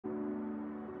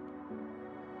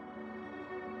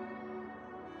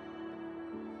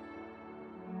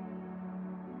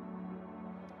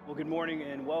Well, good morning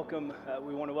and welcome.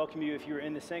 We want to welcome you if you're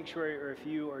in the sanctuary or if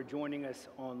you are joining us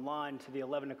online to the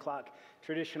 11 o'clock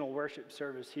traditional worship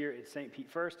service here at St. Pete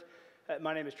First.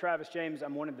 My name is Travis James.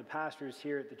 I'm one of the pastors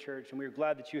here at the church, and we're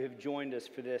glad that you have joined us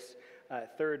for this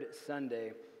third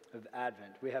Sunday of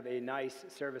Advent. We have a nice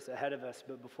service ahead of us,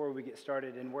 but before we get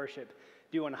started in worship, I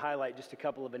do want to highlight just a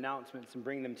couple of announcements and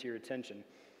bring them to your attention.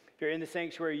 If you're in the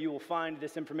sanctuary, you will find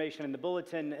this information in the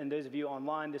bulletin, and those of you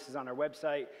online, this is on our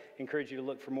website. I encourage you to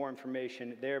look for more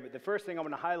information there. But the first thing I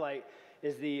want to highlight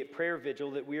is the prayer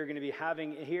vigil that we are going to be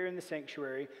having here in the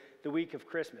sanctuary the week of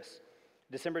Christmas,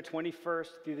 December 21st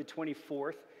through the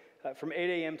 24th, from 8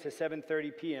 a.m. to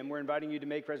 7:30 p.m. We're inviting you to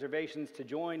make reservations to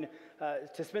join,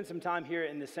 to spend some time here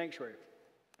in the sanctuary.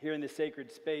 Here in this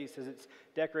sacred space, as it's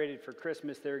decorated for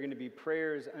Christmas, there are going to be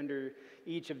prayers under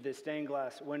each of the stained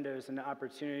glass windows, and an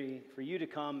opportunity for you to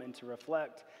come and to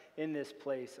reflect in this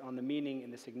place on the meaning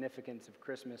and the significance of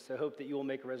Christmas. So I hope that you will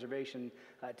make a reservation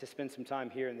to spend some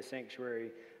time here in the sanctuary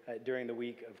during the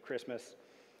week of Christmas.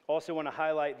 Also want to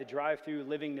highlight the drive-through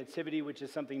Living Nativity, which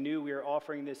is something new we are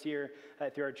offering this year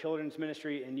through our children's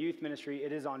ministry and youth ministry.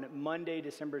 It is on Monday,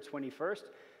 December 21st.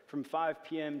 From 5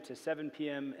 p.m. to 7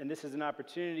 p.m., and this is an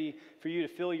opportunity for you to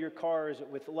fill your cars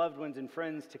with loved ones and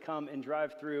friends to come and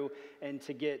drive through and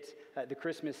to get the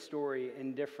Christmas story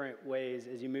in different ways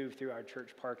as you move through our church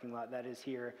parking lot that is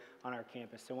here on our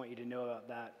campus. So I want you to know about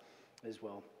that as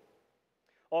well.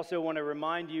 Also want to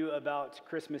remind you about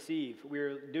Christmas Eve.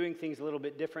 We're doing things a little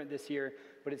bit different this year,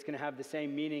 but it's going to have the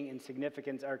same meaning and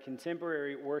significance. Our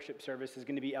contemporary worship service is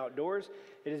going to be outdoors.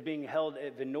 It is being held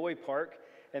at Vinoy Park,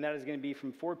 and that is going to be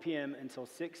from 4 p.m. until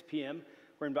 6 p.m.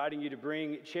 We're inviting you to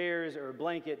bring chairs or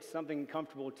blankets, something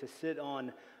comfortable to sit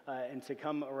on, and to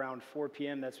come around 4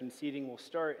 p.m. That's when seating will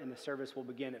start, and the service will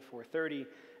begin at 4:30.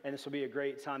 And this will be a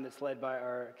great time that's led by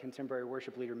our contemporary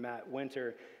worship leader, Matt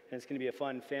Winter, and it's going to be a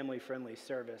fun, family-friendly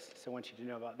service, so I want you to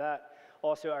know about that.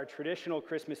 Also, our traditional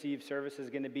Christmas Eve service is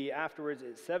going to be afterwards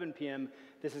at 7 p.m.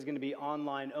 This is going to be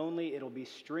online only. It'll be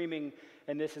streaming,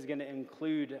 and this is going to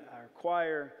include our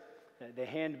choir, the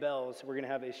handbells. We're going to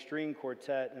have a string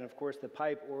quartet, and of course the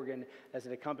pipe organ as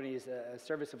it accompanies a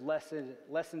service of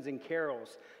lessons and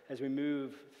carols as we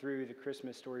move through the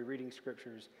Christmas story, reading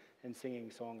scriptures and singing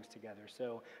songs together.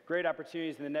 So great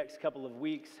opportunities in the next couple of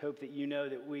weeks. Hope that you know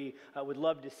that we would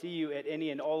love to see you at any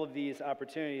and all of these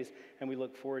opportunities, and we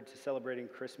look forward to celebrating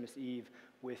Christmas Eve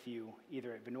with you,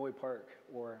 either at Vinoy Park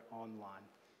or online.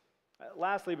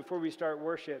 Lastly, before we start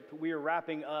worship, we are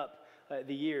wrapping up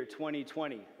the year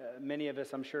 2020. Many of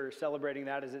us, I'm sure, are celebrating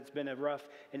that as it's been a rough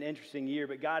and interesting year,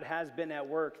 but God has been at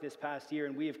work this past year,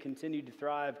 and we have continued to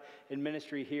thrive in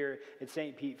ministry here at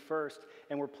St. Pete First,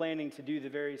 and we're planning to do the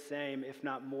very same, if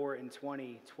not more, in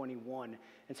 2021.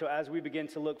 And so as we begin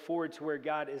to look forward to where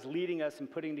God is leading us and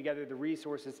putting together the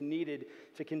resources needed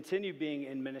to continue being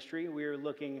in ministry, we are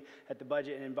looking at the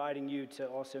budget and inviting you to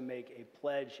also make a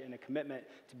pledge and a commitment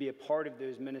to be a part of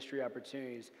those ministry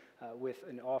opportunities with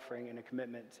an offering and a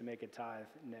commitment to make a tithe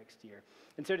next year.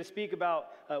 And so to speak about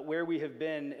where we have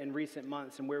been in recent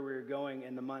months and where we're going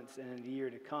in the months and in the year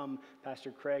to come,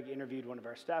 Pastor Craig interviewed one of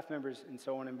our staff members, and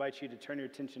so I want to invite you to turn your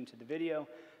attention to the video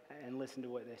and listen to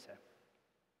what they say.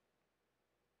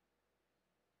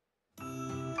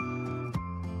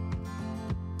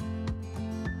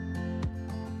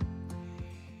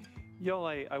 Y'all,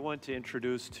 I want to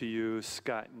introduce to you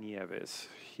Scott Nieves.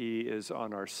 He is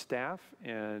on our staff,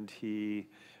 and he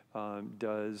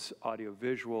does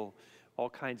audiovisual, all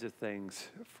kinds of things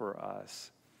for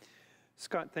us.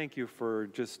 Scott, thank you for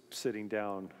just sitting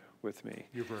down with me.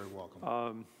 You're very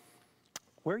welcome.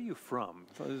 Where are you from?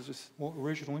 Well,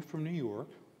 originally from New York,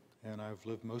 and I've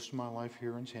lived most of my life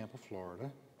here in Tampa, Florida.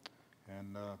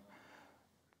 And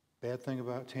bad thing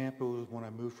about Tampa was when I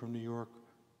moved from New York,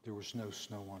 there was no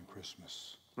snow on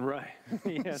Christmas. Right.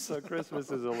 Yeah, so Christmas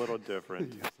is a little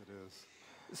different. Yes, it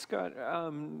is. Scott,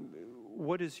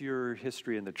 what is your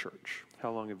history in the church?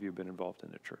 How long have you been involved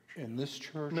in the church? In this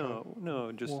church?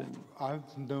 No, just well,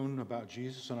 I've known about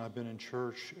Jesus, and I've been in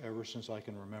church ever since I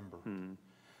can remember.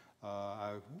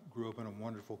 I grew up in a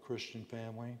wonderful Christian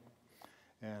family,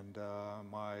 and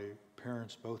my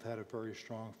parents both had a very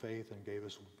strong faith and gave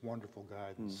us wonderful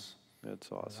guidance.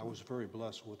 That's awesome. And I was very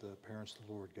blessed with the parents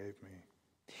the Lord gave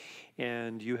me.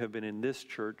 And you have been in this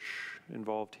church,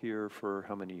 involved here for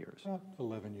how many years?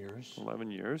 11 years. 11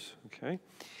 years, okay.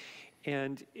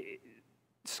 And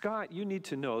Scott, you need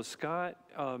to know, Scott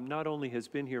not only has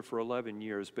been here for 11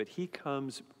 years, but he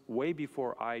comes way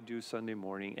before I do Sunday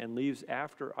morning and leaves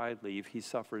after I leave. He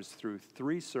suffers through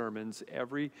 3 sermons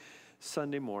every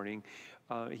Sunday morning.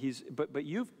 But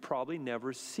you've probably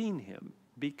never seen him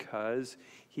because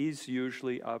he's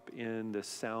usually up in the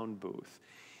sound booth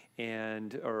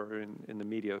or in the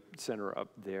media center up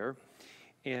there.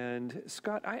 And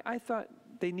Scott, I thought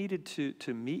they needed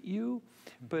to meet you,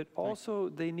 but also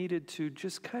they needed to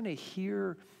just kind of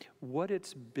hear what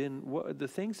the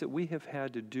things that we have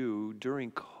had to do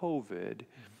during COVID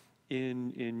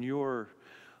in your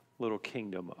little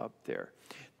kingdom up there.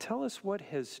 Tell us what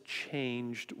has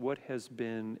changed, what has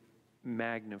been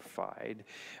magnified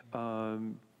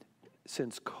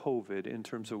since COVID in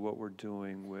terms of what we're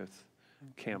doing with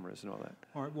cameras and all that.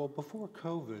 All right, well, before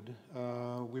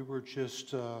COVID, we were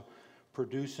just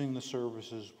producing the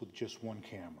services with just one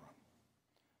camera,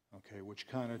 okay, which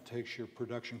kind of takes your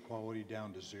production quality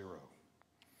down to zero.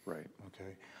 Right.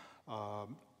 Okay.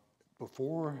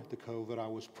 Before the COVID, I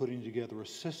was putting together a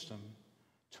system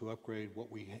to upgrade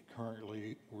what we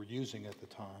currently were using at the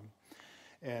time.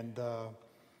 And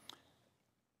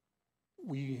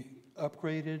we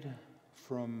upgraded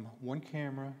from one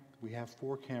camera. We have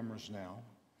 4 cameras now,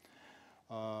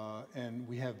 and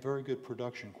we have very good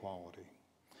production quality.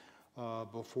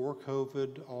 Before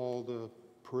COVID, all the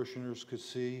parishioners could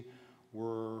see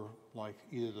were like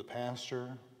either the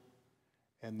pastor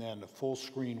and then the full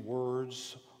screen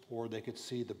words, or they could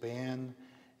see the band,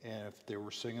 and if they were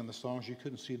singing the songs, you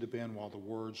couldn't see the band while the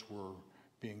words were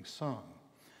being sung.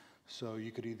 So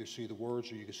you could either see the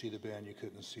words or you could see the band, you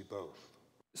couldn't see both.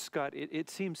 Scott, it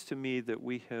seems to me that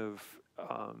we have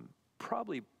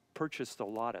probably purchased a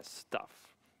lot of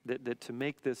stuff, that to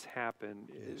make this happen,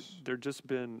 Yes. there's just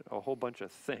been a whole bunch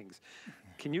of things.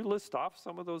 Can you list off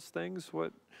some of those things?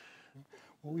 What?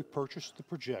 Well, we purchased the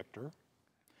projector.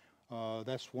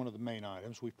 That's one of the main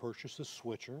items. We purchased the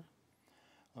switcher.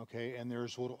 Okay, and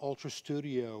there's little Ultra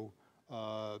Studio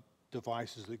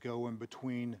devices that go in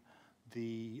between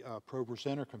the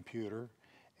ProPresenter computer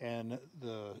and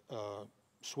the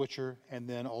switcher, and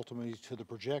then ultimately to the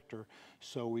projector,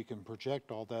 so we can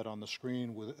project all that on the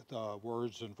screen with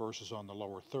words and verses on the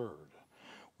lower third.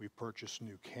 We purchased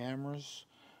new cameras,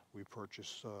 we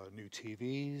purchased new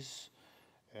TVs,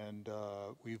 and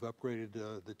we've upgraded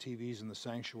the TVs in the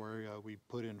sanctuary. We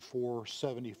put in 4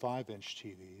 75-inch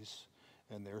TVs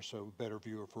in there, so better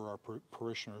view for our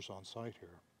parishioners on site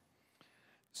here.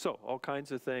 So all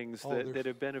kinds of things that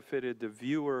have benefited the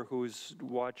viewer who's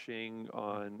watching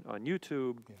on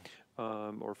YouTube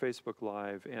or Facebook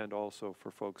Live, and also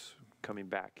for folks coming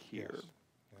back here. Yes.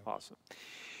 Yeah. Awesome.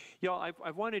 Y'all,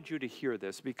 I've wanted you to hear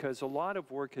this because a lot of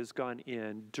work has gone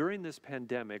in during this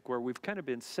pandemic where we've kind of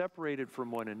been separated from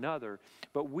one another,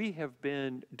 but we have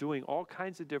been doing all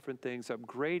kinds of different things,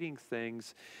 upgrading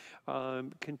things,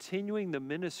 continuing the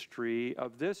ministry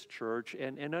of this church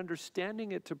and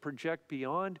understanding it to project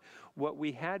beyond what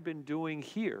we had been doing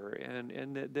here,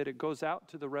 and that it goes out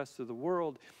to the rest of the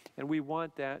world. And we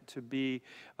want that to be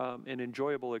an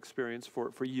enjoyable experience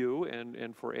for you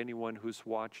and for anyone who's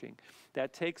watching.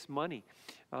 That takes money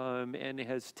and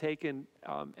has taken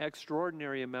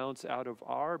extraordinary amounts out of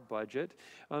our budget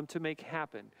to make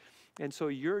happen. And so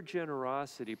your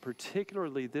generosity,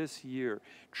 particularly this year,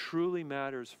 truly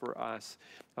matters for us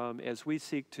as we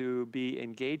seek to be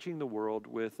engaging the world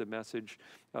with the message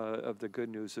of the good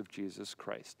news of Jesus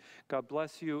Christ. God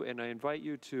bless you, and I invite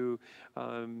you to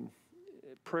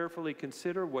prayerfully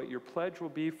consider what your pledge will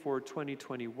be for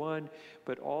 2021,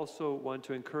 but also want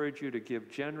to encourage you to give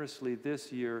generously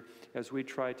this year as we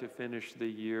try to finish the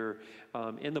year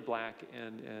in the black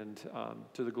and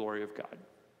to the glory of God.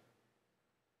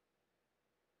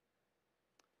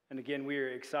 And again, we are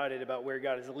excited about where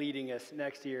God is leading us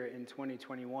next year in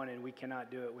 2021, and we cannot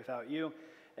do it without you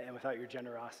and without your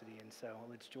generosity. And so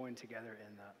let's join together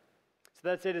in that. So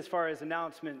that's it as far as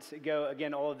announcements go.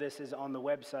 Again, all of this is on the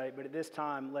website, but at this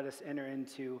time, let us enter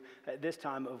into this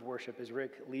time of worship as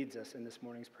Rick leads us in this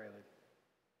morning's prelude.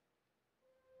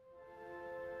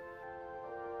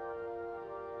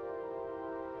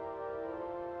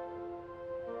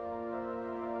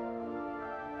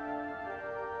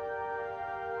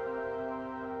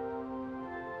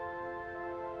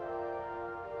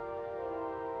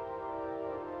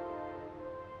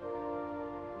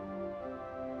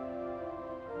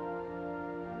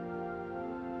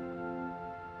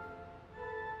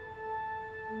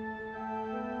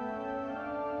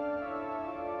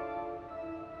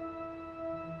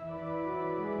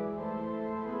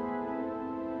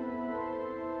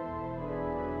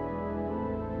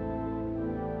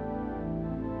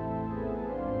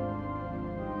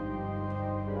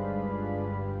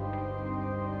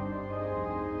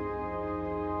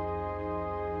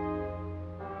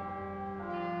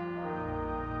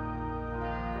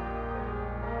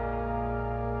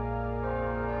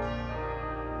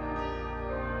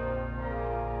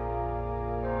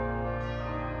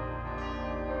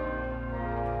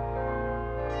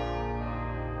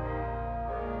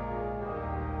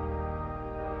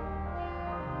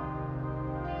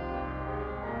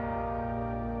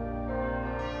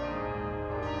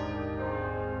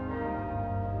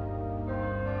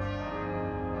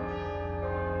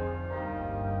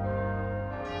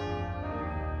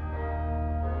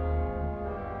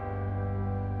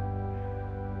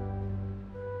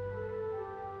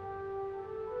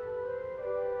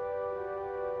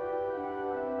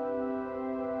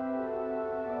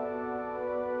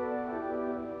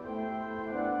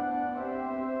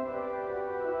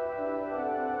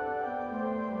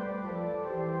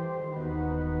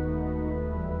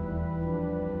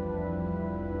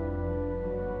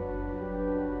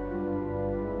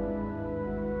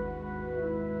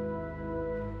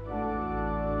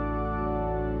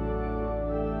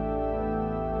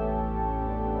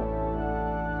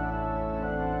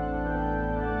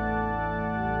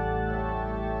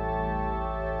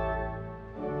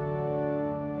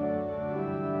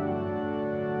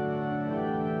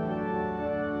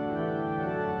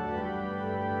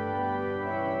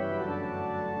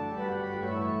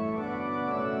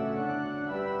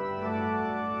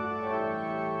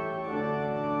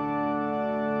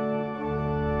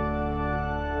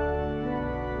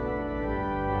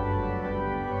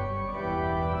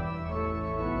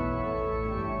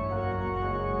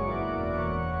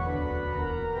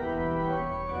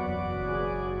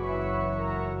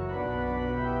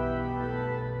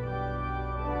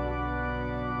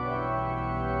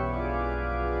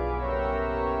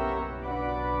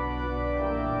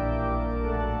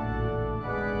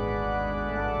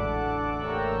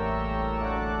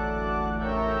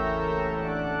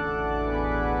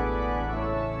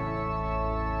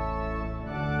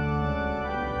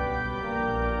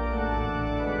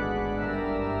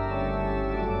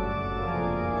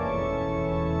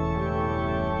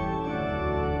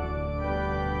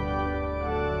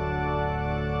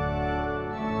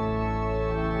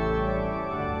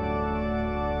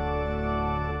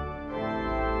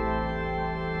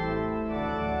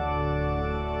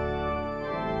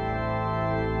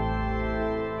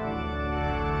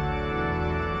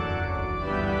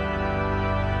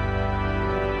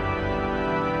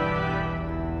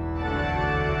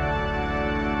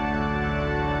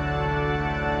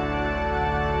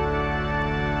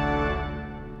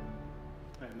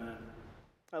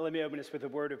 Let me open us with a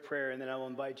word of prayer, and then I will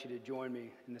invite you to join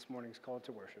me in this morning's call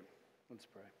to worship. Let's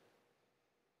pray.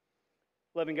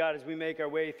 Loving God, as we make our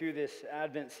way through this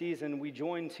Advent season, we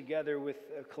join together with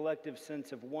a collective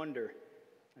sense of wonder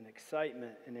and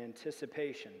excitement and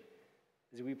anticipation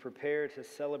as we prepare to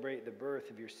celebrate the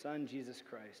birth of your Son, Jesus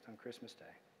Christ, on Christmas Day.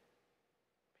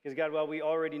 Because God, while we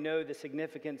already know the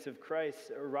significance of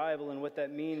Christ's arrival and what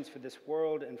that means for this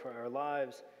world and for our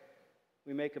lives,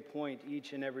 we make a point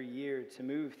each and every year to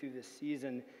move through this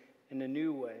season in a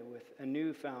new way with a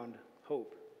newfound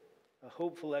hope, a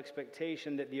hopeful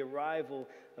expectation that the arrival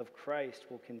of Christ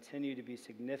will continue to be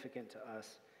significant to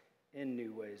us in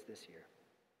new ways this year.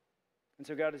 And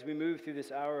so, God, as we move through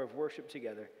this hour of worship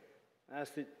together, I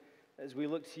ask that as we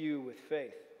look to you with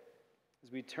faith,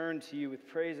 as we turn to you with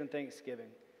praise and thanksgiving,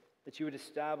 that you would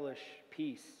establish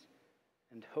peace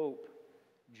and hope,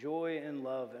 joy and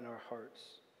love in our hearts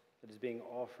that is being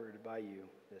offered by you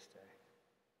this day.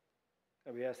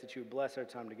 God, we ask that you would bless our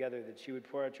time together, that you would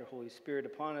pour out your Holy Spirit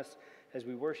upon us as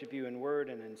we worship you in word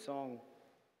and in song.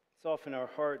 Soften our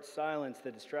hearts, silence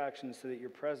the distractions so that your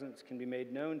presence can be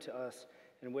made known to us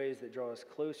in ways that draw us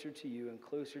closer to you and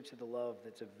closer to the love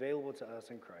that's available to us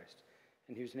in Christ,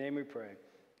 in whose name we pray.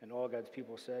 And all God's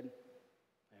people said,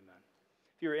 amen.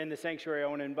 If you're in the sanctuary, I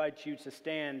want to invite you to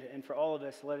stand, and for all of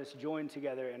us, let us join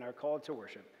together in our call to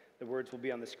worship. The words will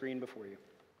be on the screen before you.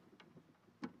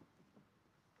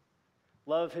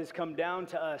 Love has come down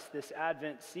to us this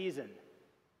Advent season.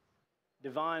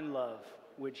 Divine love,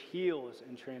 which heals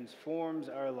and transforms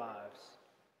our lives.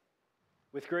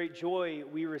 With great joy,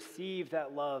 we receive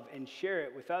that love and share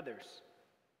it with others.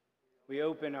 We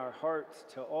open our hearts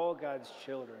to all God's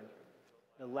children,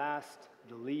 the last,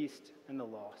 the least, and the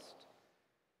lost.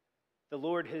 The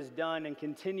Lord has done and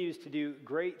continues to do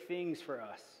great things for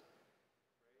us.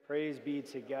 Praise be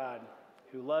to God,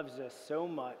 who loves us so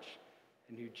much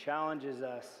and who challenges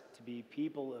us to be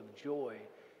people of joy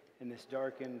in this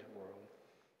darkened world.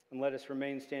 And let us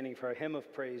remain standing for our hymn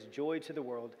of praise, Joy to the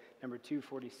World, number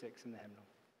 246 in the hymnal.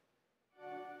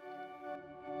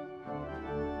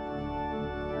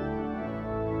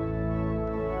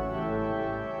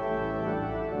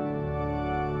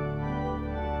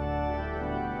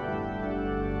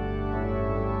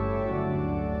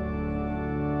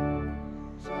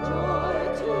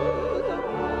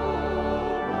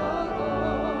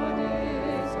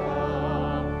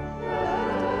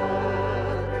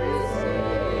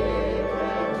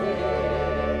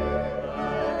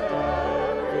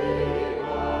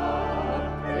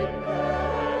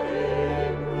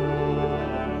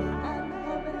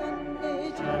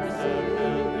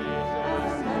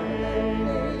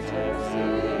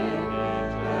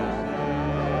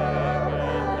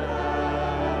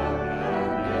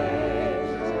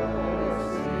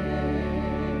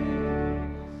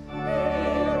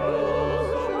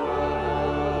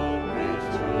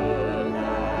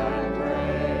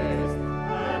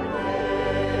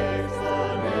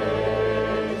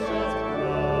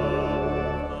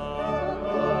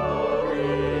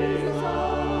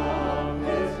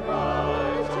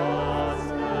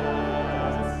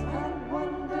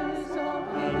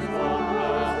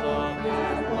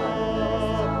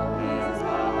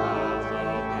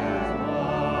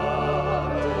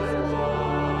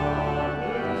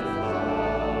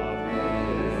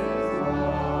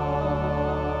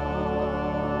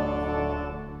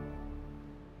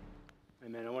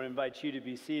 Invite you to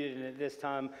be seated, and at this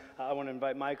time I want to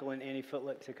invite Michael and Annie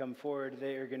Footlick to come forward.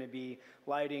 They are going to be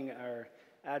lighting our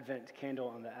Advent candle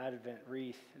on the Advent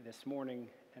wreath this morning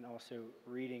and also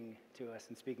reading to us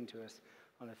and speaking to us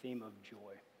on the theme of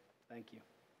joy. Thank you.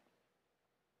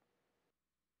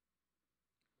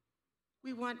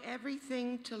 We want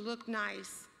everything to look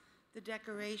nice, the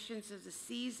decorations of the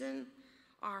season,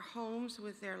 our homes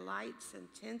with their lights and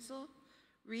tinsel,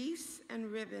 wreaths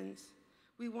and ribbons.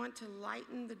 We want to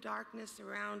lighten the darkness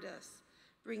around us,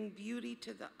 bring beauty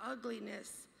to the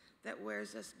ugliness that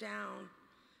wears us down.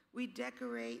 We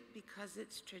decorate because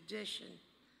it's tradition.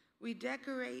 We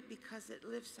decorate because it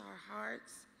lifts our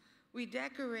hearts. We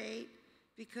decorate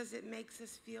because it makes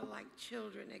us feel like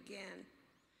children again.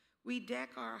 We deck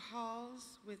our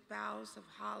halls with boughs of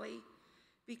holly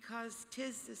because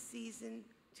 'tis the season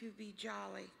to be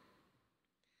jolly.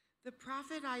 The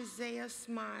prophet Isaiah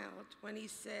smiled when he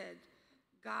said,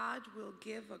 God will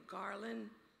give a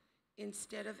garland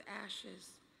instead of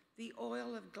ashes, the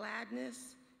oil of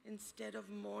gladness instead of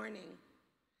mourning,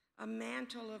 a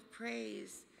mantle of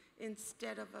praise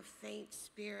instead of a faint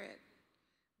spirit.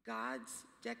 God's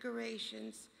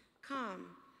decorations come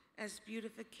as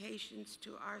beautifications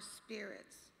to our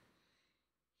spirits.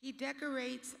 He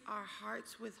decorates our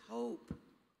hearts with hope.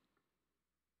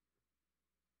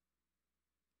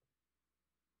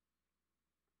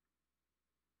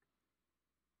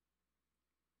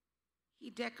 He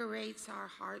decorates our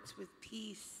hearts with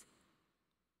peace.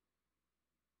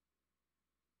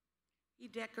 He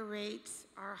decorates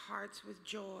our hearts with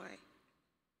joy.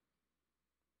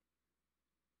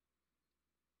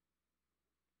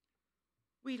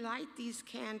 We light these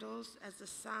candles as a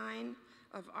sign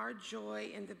of our joy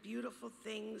in the beautiful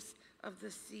things of the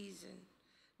season,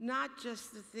 not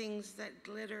just the things that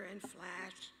glitter and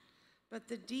flash, but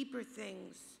the deeper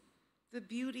things, the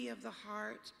beauty of the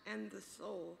heart and the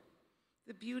soul,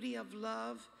 the beauty of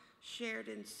love shared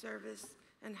in service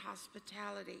and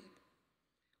hospitality.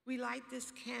 We light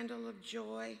this candle of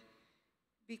joy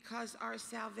because our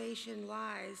salvation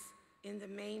lies in the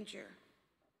manger.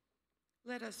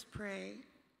 Let us pray.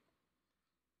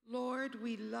 Lord,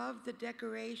 we love the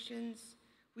decorations.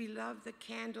 We love the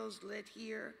candles lit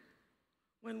here.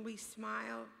 When we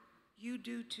smile, you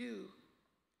do too.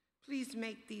 Please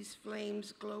make these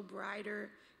flames glow brighter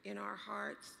in our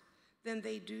hearts than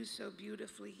they do so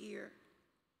beautifully here.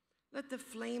 Let the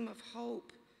flame of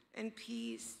hope and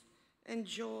peace and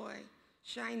joy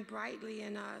shine brightly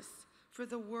in us for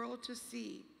the world to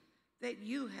see that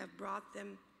you have brought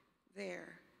them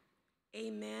there.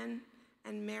 Amen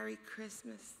and Merry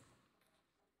Christmas.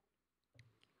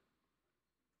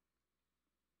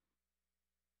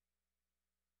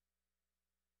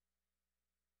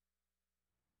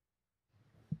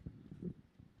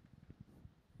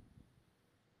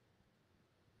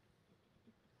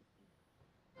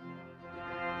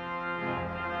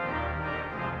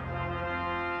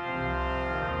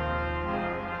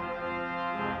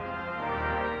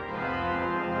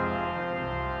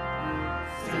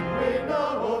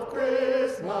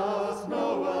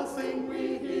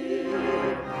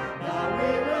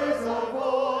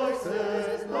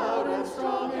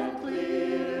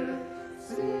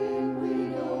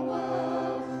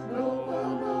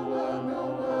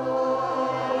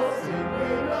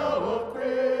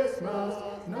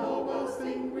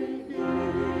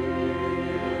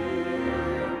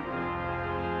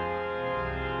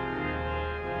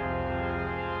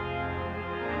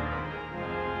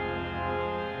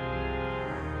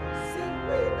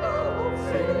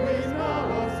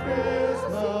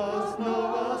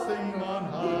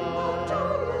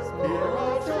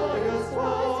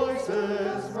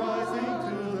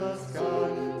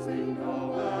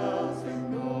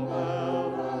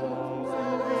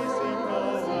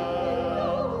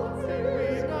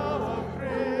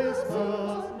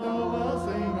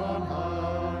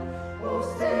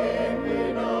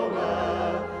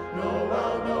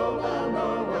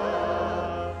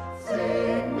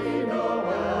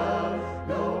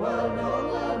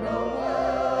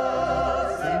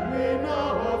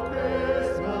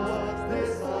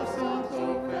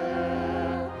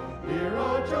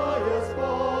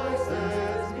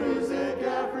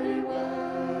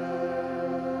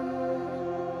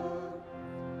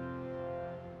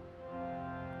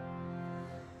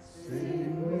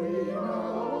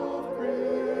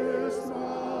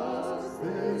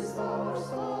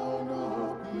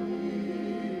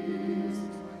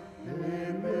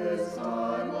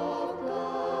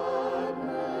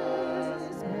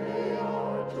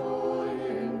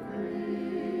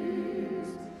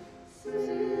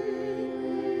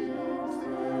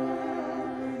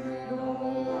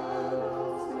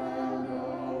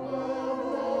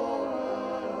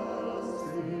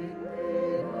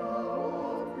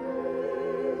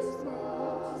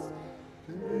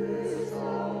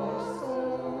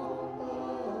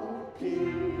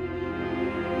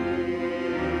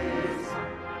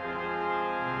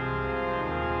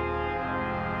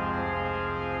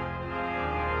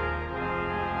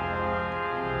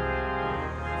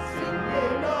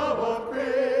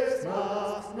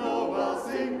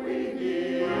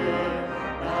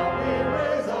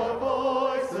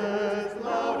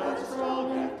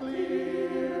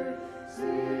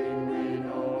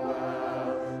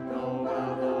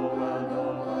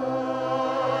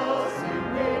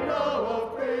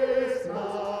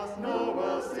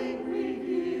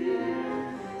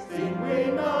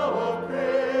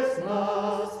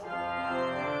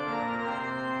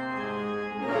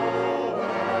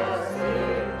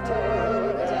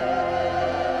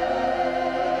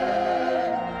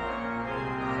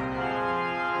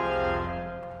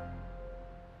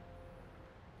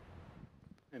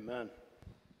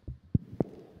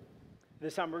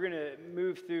 This time we're going to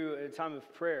move through a time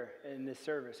of prayer in this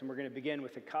service, and we're going to begin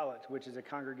with the collect, which is a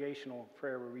congregational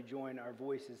prayer where we join our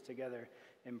voices together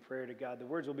in prayer to God. The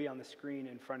words will be on the screen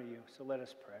in front of you, so let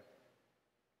us pray.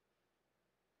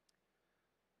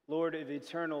 Lord of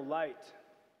eternal light,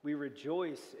 we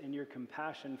rejoice in your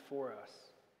compassion for us.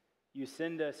 You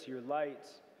send us your light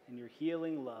and your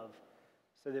healing love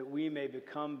so that we may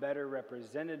become better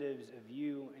representatives of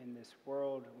you in this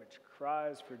world which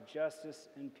cries for justice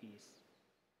and peace.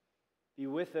 Be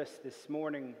with us this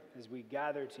morning as we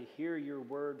gather to hear your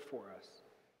word for us.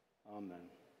 Amen.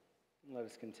 Let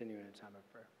us continue in a time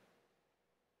of prayer.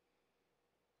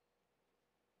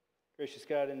 Gracious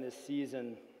God, in this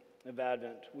season of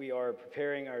Advent, we are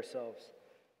preparing ourselves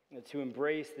to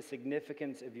embrace the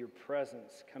significance of your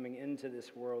presence coming into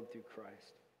this world through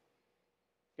Christ.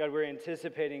 God, we're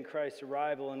anticipating Christ's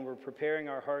arrival, and we're preparing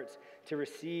our hearts to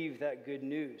receive that good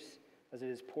news as it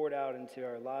is poured out into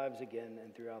our lives again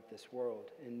and throughout this world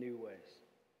in new ways.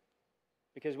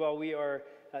 Because while we are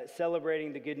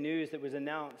celebrating the good news that was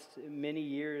announced many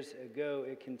years ago,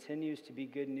 it continues to be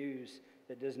good news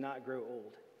that does not grow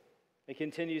old. It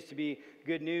continues to be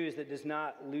good news that does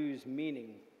not lose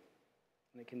meaning.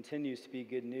 And it continues to be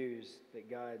good news that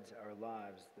guides our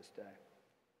lives this day.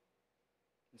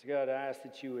 And so God, I ask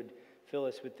that you would fill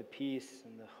us with the peace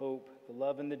and the hope, the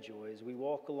love and the joy as we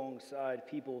walk alongside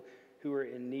people who are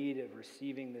in need of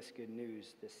receiving this good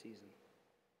news this season.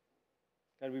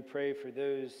 God, we pray for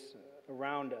those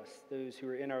around us, those who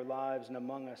are in our lives and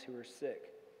among us who are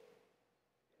sick.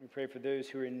 We pray for those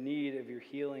who are in need of your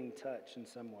healing touch in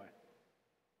some way.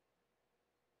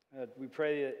 We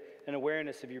pray that an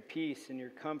awareness of your peace and your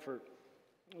comfort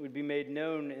would be made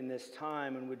known in this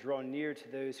time and would draw near to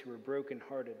those who are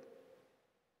brokenhearted.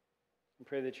 We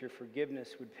pray that your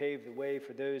forgiveness would pave the way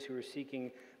for those who are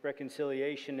seeking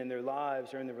reconciliation in their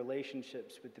lives or in their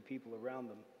relationships with the people around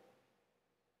them.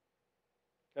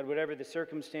 God, whatever the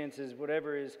circumstances,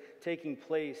 whatever is taking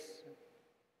place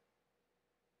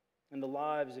in the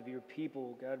lives of your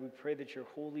people, God, we pray that your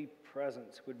holy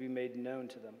presence would be made known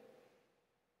to them,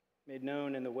 made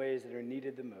known in the ways that are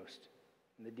needed the most,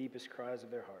 in the deepest cries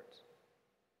of their hearts.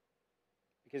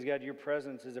 Because, God, your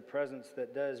presence is a presence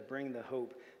that does bring the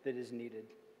hope that is needed.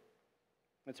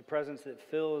 It's a presence that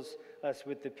fills us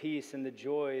with the peace and the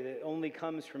joy that only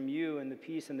comes from you, and the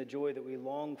peace and the joy that we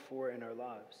long for in our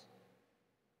lives.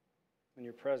 And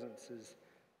your presence is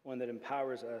one that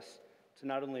empowers us to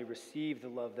not only receive the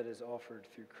love that is offered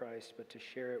through Christ, but to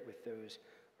share it with those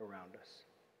around us.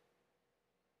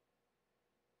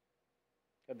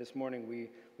 God, this morning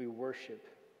we worship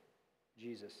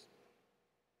Jesus.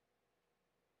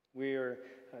 We are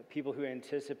people who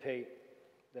anticipate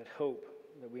that hope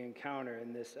that we encounter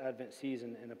in this Advent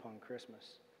season and upon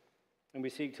Christmas. And we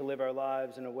seek to live our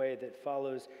lives in a way that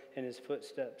follows in his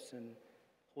footsteps and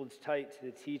holds tight to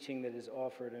the teaching that is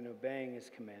offered and obeying his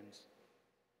commands.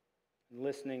 And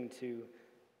listening to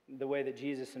the way that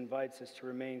Jesus invites us to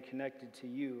remain connected to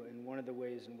you. And one of the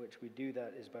ways in which we do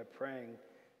that is by praying,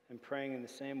 and praying in the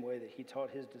same way that he taught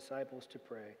his disciples to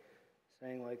pray,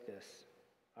 saying like this: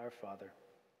 Our Father,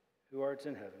 who art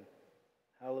in heaven,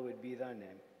 hallowed be thy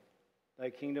name. Thy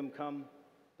kingdom come,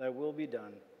 thy will be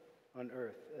done, on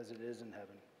earth as it is in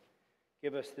heaven.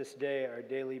 Give us this day our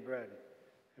daily bread,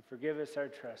 and forgive us our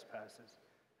trespasses,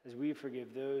 as we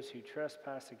forgive those who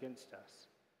trespass against us.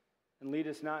 And lead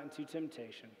us not into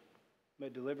temptation,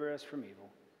 but deliver us from evil.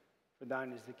 For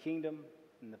thine is the kingdom,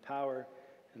 and the power,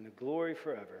 and the glory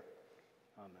forever.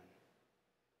 Amen.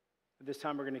 At this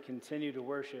time, we're going to continue to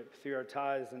worship through our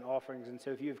tithes and offerings. And so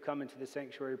if you have come into the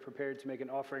sanctuary prepared to make an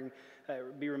offering,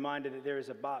 be reminded that there is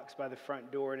a box by the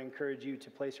front door, and encourage you to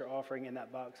place your offering in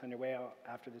that box on your way out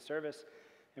after the service.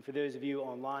 And for those of you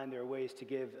online, there are ways to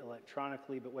give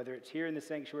electronically, but whether it's here in the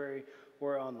sanctuary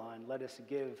or online, let us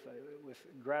give with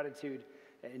gratitude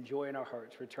and joy in our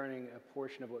hearts, returning a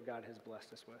portion of what God has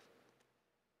blessed us with.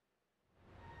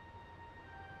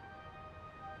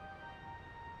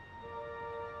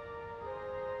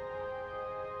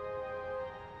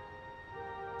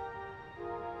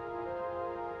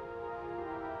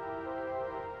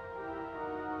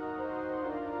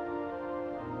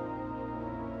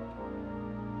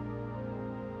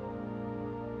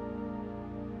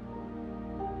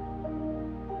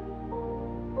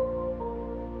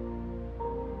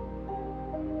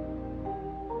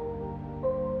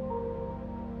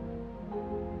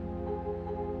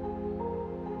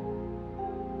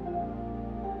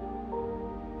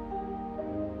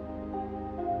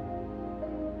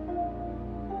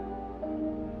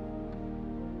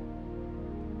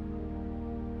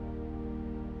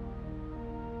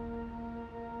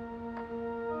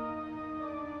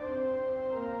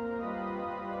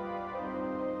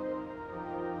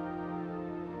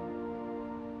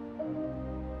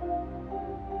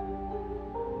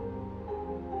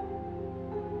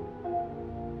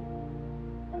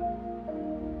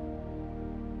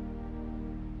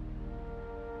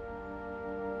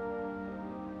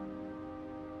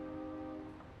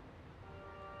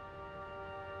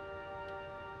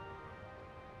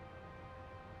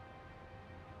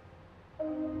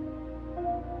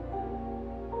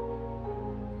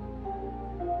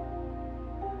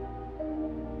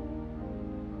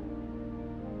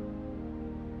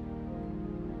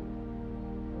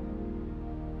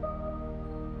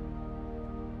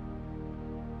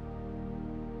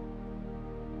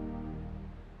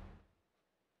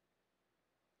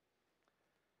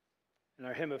 And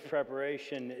our hymn of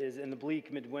preparation is in the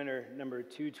Bleak Midwinter, number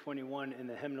 221 in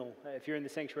the hymnal. If you're in the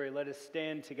sanctuary, let us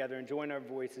stand together and join our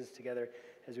voices together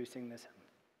as we sing this hymn.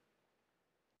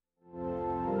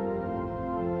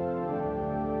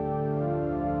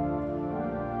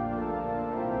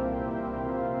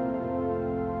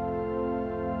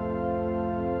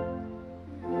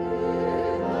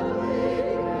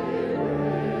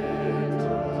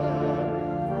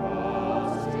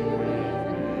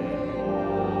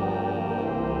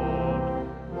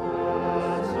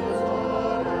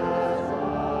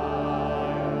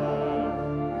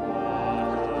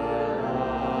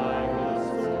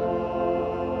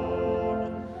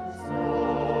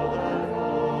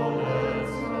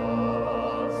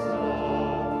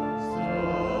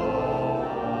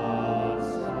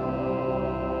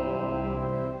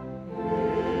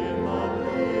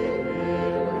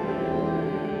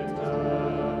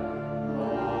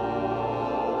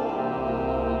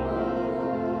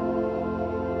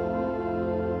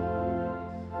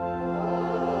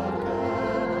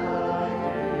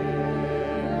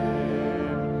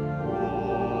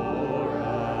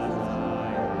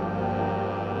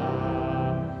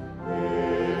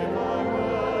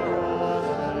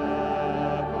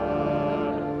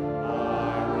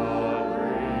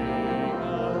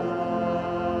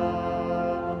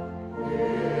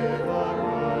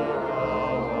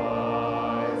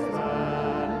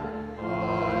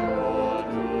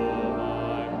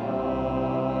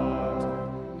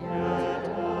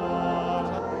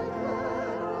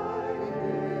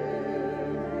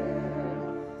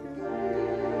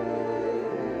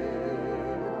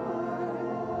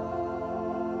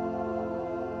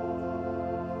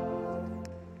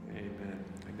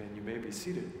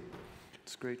 Seated.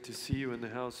 It's great to see you in the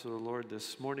house of the Lord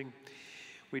this morning.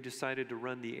 We decided to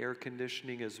run the air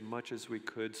conditioning as much as we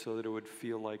could so that it would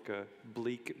feel like a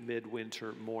bleak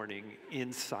midwinter morning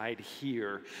inside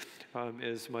here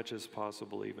as much as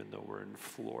possible, even though we're in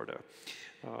Florida.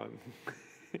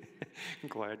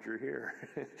 Glad you're here.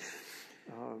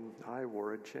 I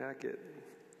wore a jacket.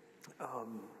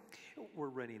 We're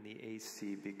running the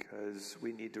AC because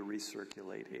we need to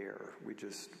recirculate air.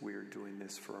 We're doing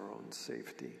this for our own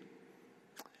safety.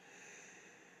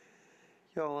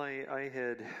 Y'all, I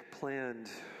had planned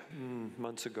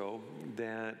months ago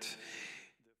that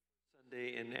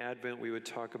Sunday in Advent we would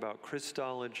talk about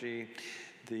Christology,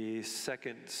 the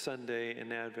second Sunday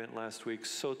in Advent last week,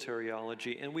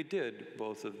 soteriology, and we did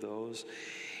both of those.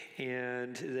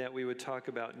 And that we would talk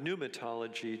about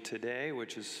pneumatology today,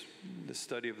 which is the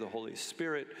study of the Holy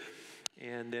Spirit.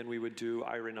 And then we would do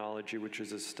ironology, which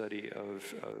is a study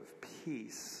of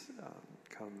peace,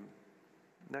 come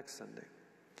next Sunday.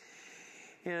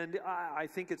 And I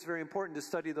think it's very important to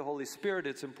study the Holy Spirit.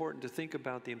 It's important to think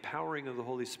about the empowering of the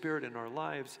Holy Spirit in our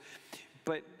lives.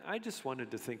 But I just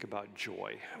wanted to think about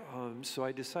joy. So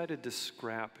I decided to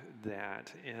scrap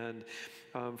that and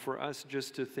for us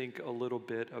just to think a little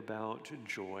bit about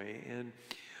joy. And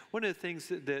one of the things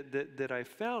that I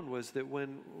found was that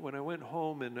when I went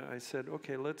home and I said,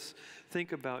 okay, let's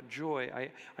think about joy,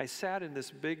 I sat in this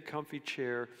big comfy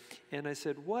chair and I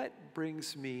said, what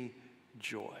brings me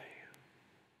joy?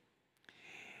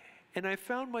 And I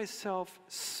found myself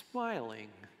smiling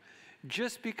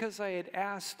just because I had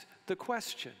asked the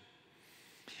question.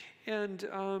 And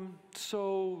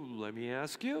so let me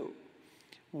ask you,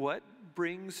 what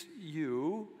brings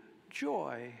you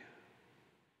joy?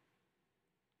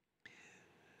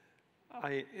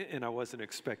 I wasn't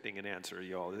expecting an answer,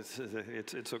 y'all.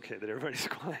 It's okay that everybody's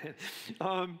quiet.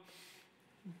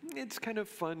 It's kind of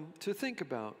fun to think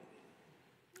about.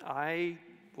 I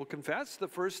will confess, the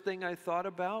first thing I thought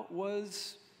about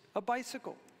was a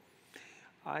bicycle.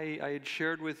 I had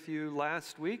shared with you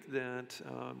last week that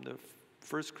the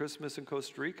first Christmas in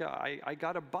Costa Rica, I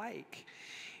got a bike.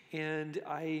 And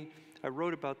I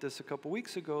wrote about this a couple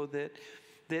weeks ago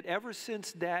that ever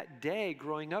since that day,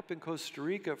 growing up in Costa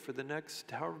Rica for the next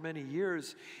however many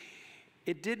years,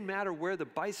 it didn't matter where the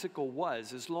bicycle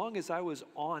was. As long as I was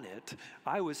on it,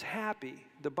 I was happy.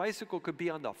 The bicycle could be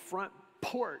on the front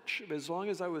porch as long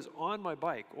as I was on my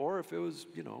bike, or if it was,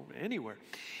 anywhere.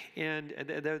 And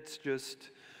that's just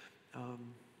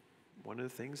one of the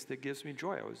things that gives me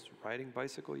joy. I was riding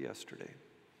bicycle yesterday.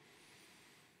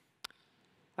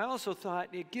 I also thought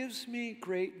it gives me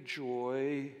great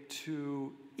joy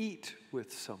to eat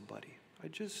with somebody. I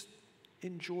just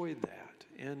enjoy that.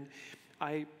 And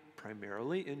I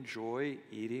primarily enjoy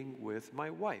eating with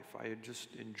my wife. I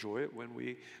just enjoy it when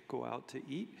we go out to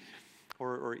eat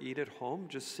or eat at home,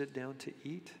 just sit down to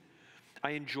eat.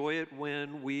 I enjoy it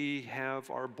when we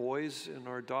have our boys and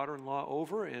our daughter-in-law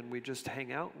over and we just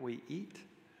hang out and we eat.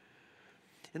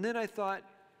 And then I thought,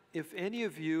 if any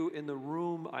of you in the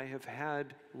room I have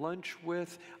had lunch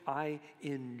with, I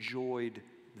enjoyed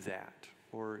that.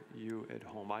 Or you at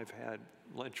home. I've had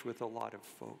lunch with a lot of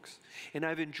folks. And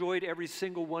I've enjoyed every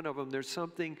single one of them. There's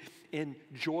something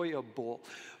enjoyable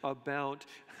about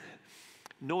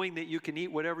knowing that you can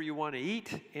eat whatever you want to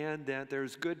eat and that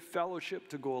there's good fellowship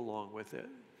to go along with it.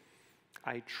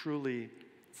 I truly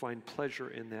find pleasure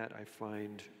in that. I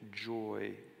find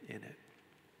joy in it.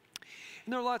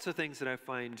 And there are lots of things that I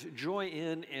find joy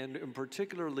in, and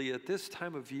particularly at this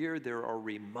time of year, there are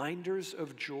reminders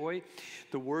of joy.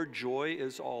 The word joy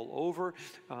is all over.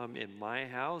 In my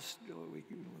house,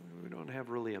 we don't have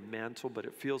really a mantle, but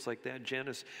it feels like that.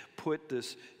 Janice put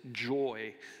this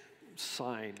joy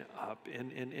sign up,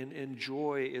 and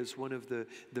joy is one of the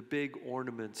big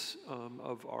ornaments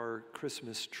of our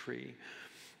Christmas tree.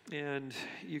 And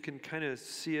you can kind of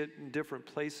see it in different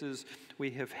places. We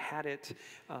have had it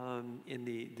in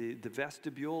the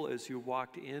vestibule as you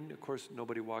walked in. Of course,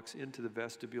 nobody walks into the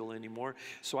vestibule anymore.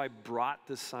 So I brought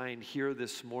the sign here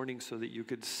this morning so that you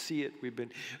could see it. We've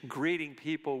been greeting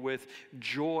people with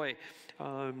joy.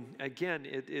 Again,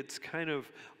 it's kind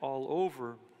of all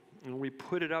over. And we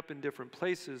put it up in different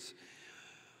places.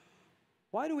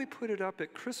 Why do we put it up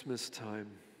at Christmas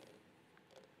time?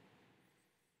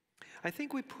 I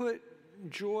think we put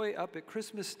joy up at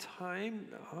Christmas time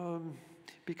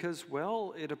because,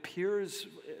 well, it appears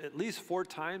at least 4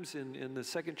 times in the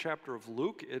 2nd chapter of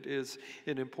Luke. It is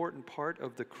an important part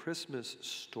of the Christmas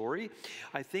story.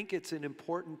 I think it's an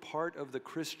important part of the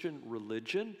Christian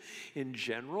religion in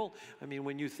general. I mean,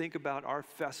 when you think about our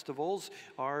festivals,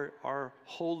 our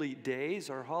holy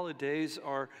days, our holidays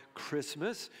are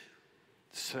Christmas,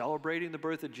 celebrating the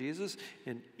birth of Jesus,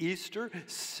 and Easter,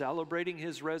 celebrating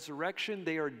his resurrection.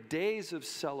 They are days of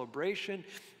celebration.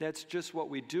 That's just what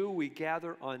we do. We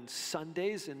gather on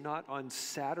Sundays and not on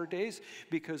Saturdays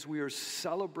because we are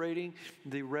celebrating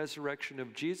the resurrection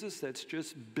of Jesus. That's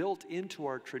just built into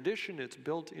our tradition. It's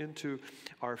built into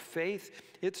our faith.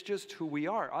 It's just who we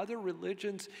are. Other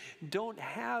religions don't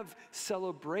have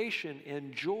celebration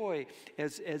and joy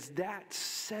as that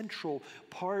central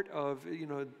part of,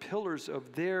 pillars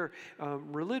of their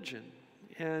religion.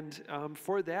 And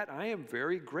for that, I am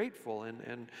very grateful,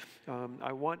 and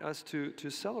I want us to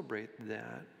celebrate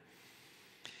that.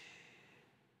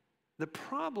 The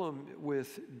problem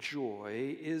with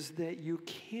joy is that you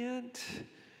can't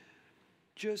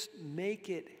just make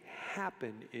it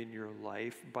happen in your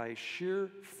life by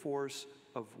sheer force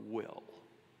of will.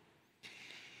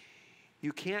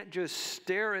 You can't just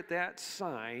stare at that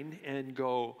sign and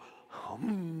go,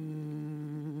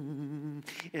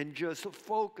 and just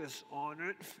focus on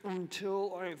it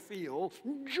until I feel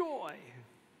joy.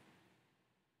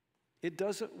 It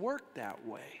doesn't work that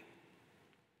way.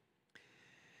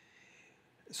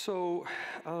 So,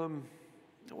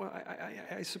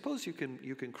 I suppose you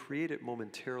can create it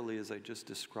momentarily, as I just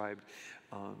described.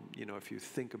 If you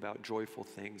think about joyful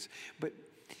things, but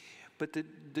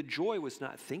the joy was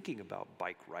not thinking about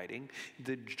bike riding.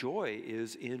 The joy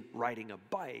is in riding a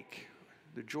bike.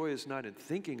 The joy is not in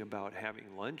thinking about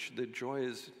having lunch. The joy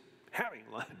is having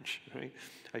lunch, right?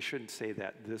 I shouldn't say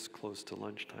that this close to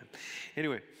lunchtime.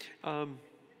 Anyway,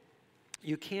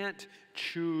 you can't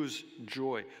choose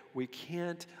joy. We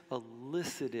can't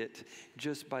elicit it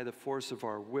just by the force of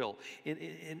our will. And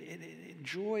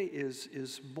joy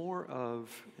is more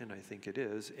of, and I think it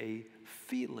is, a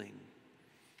feeling.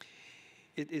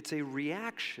 It's a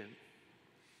reaction.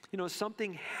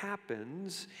 Something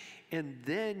happens and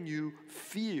then you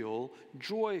feel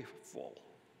joyful.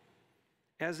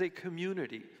 As a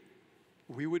community,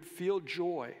 we would feel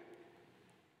joy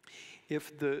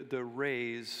if the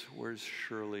Rays, where's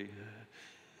Shirley?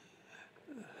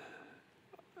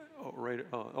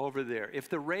 Over there. If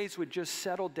the Rays would just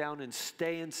settle down and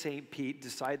stay in St. Pete,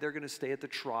 decide they're going to stay at the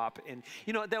Trop, and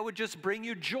that would just bring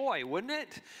you joy, wouldn't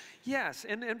it? Yes,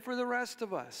 and for the rest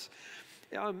of us.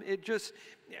 It just,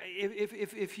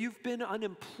 if you've been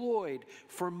unemployed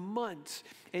for months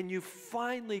and you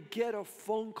finally get a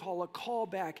phone call, a call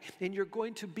back, and you're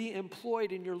going to be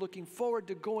employed and you're looking forward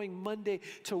to going Monday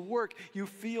to work, you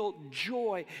feel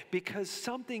joy because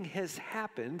something has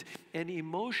happened and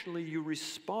emotionally you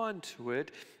respond to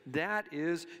it. That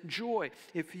is joy.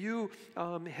 If you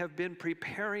have been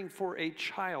preparing for a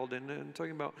child, and I'm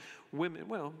talking about women,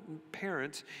 well,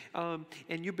 parents, and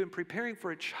you've been preparing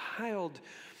for a child,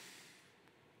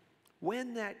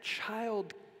 when that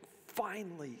child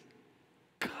finally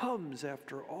comes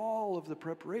after all of the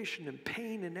preparation and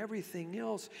pain and everything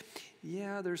else,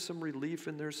 yeah, there's some relief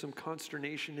and there's some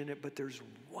consternation in it, but there's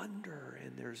wonder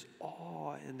and there's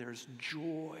awe and there's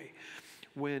joy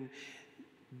when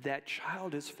that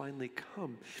child has finally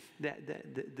come.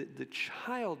 The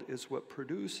child is what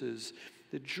produces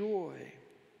the joy.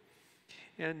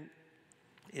 And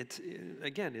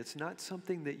it's not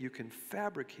something that you can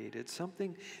fabricate. It's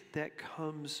something that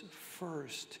comes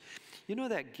first. You know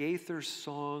that Gaither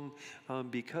song,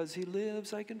 because he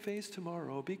lives, I can face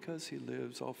tomorrow. Because he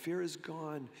lives, all fear is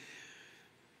gone.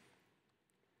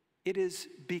 It is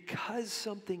because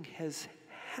something has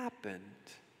happened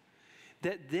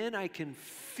that then I can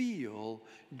feel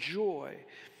joy.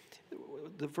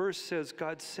 The verse says,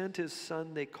 God sent his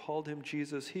son, they called him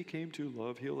Jesus. He came to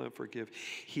love, heal, and forgive.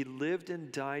 He lived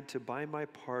and died to buy my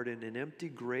pardon. An empty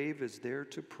grave is there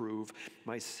to prove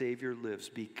my Savior lives.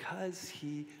 Because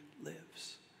he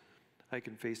lives, I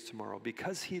can face tomorrow.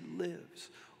 Because he lives,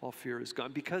 all fear is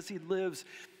gone. Because he lives,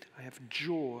 I have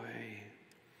joy.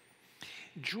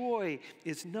 Joy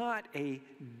is not a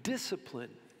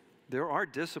discipline. There are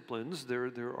disciplines, there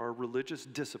are religious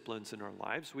disciplines in our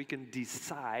lives. We can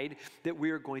decide that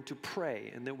we are going to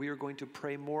pray and that we are going to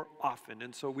pray more often.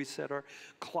 And so we set our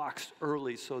clocks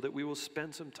early so that we will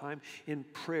spend some time in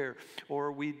prayer.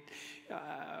 Or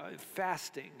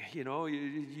fasting,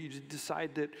 you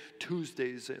decide that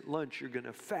Tuesdays at lunch you're going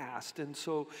to fast. And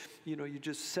so, you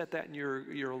just set that in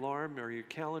your alarm or your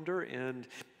calendar and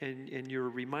you're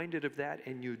reminded of that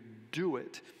and you do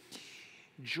it.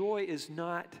 Joy is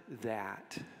not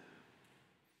that.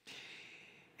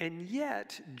 And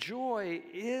yet, joy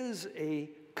is a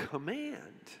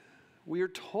command. We are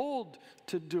told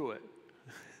to do it.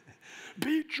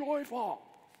 Be joyful.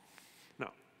 No,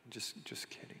 just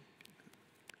kidding.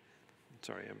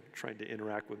 Sorry, I'm trying to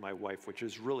interact with my wife, which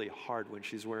is really hard when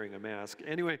she's wearing a mask.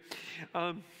 Anyway,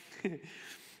 1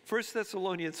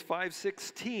 Thessalonians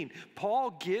 5:16,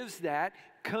 Paul gives that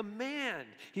command.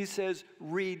 He says,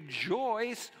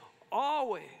 rejoice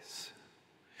always.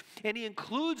 And he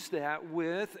includes that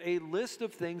with a list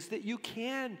of things that you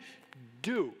can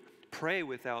do. Pray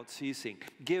without ceasing.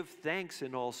 Give thanks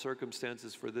in all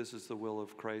circumstances, for this is the will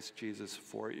of Christ Jesus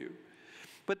for you.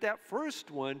 But that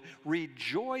first one,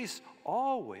 rejoice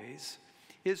always,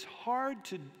 is hard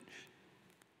to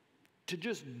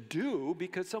just do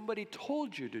because somebody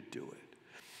told you to do it.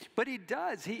 But he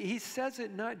does. He says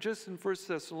it not just in 1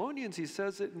 Thessalonians, he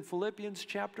says it in Philippians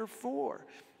chapter 4.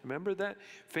 Remember that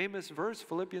famous verse,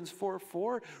 Philippians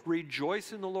 4:4?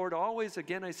 Rejoice in the Lord always.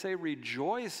 Again, I say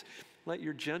rejoice. Let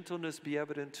your gentleness be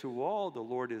evident to all. The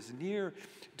Lord is near.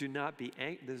 Do not be,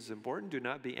 this is important, do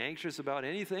not be anxious about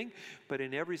anything, but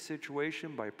in every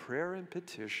situation by prayer and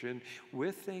petition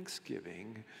with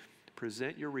thanksgiving,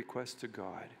 present your requests to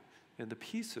God. And the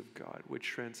peace of God, which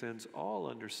transcends all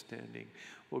understanding,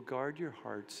 will guard your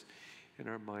hearts and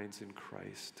our minds in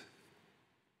Christ.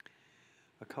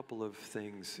 A couple of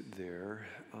things there.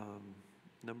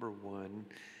 Number one,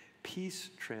 peace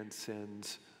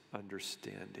transcends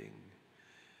understanding,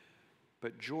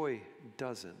 but joy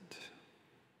doesn't.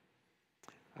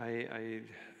 I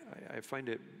find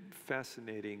it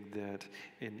fascinating that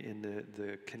in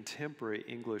the contemporary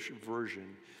English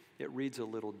version, it reads a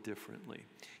little differently.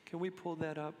 Can we pull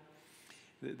that up?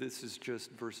 This is just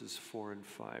verses 4 and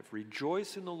 5.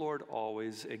 Rejoice in the Lord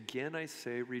always. Again, I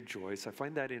say rejoice. I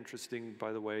find that interesting,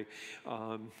 by the way.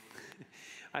 I'm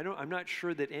not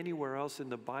sure that anywhere else in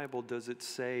the Bible does it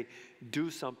say do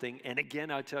something, and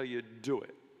again, I tell you, do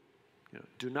it.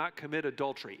 Do not commit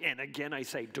adultery, and again, I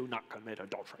say do not commit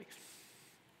adultery.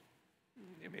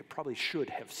 I mean, it probably should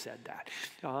have said that,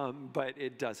 but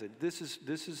it doesn't. This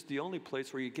is the only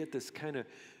place where you get this kind of,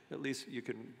 at least you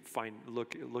can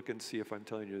look and see if I'm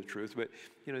telling you the truth, but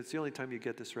it's the only time you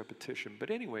get this repetition. But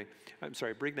anyway, I'm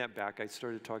sorry, bring that back. I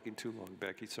started talking too long,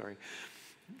 Becky, sorry.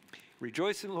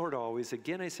 Rejoice in the Lord always.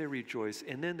 Again, I say rejoice.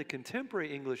 And then the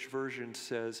contemporary English version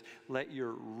says, let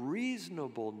your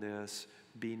reasonableness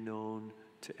be known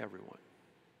to everyone.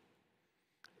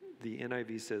 The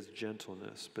NIV says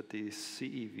gentleness, but the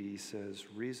CEV says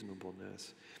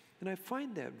reasonableness. And I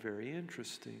find that very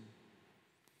interesting.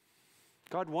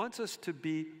 God wants us to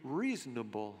be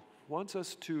reasonable, wants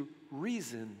us to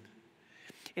reason.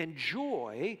 And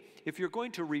joy, if you're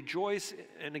going to rejoice,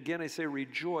 and again I say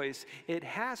rejoice, it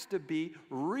has to be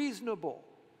reasonable.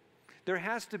 There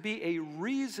has to be a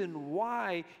reason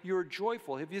why you're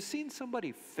joyful. Have you seen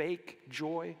somebody fake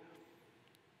joy?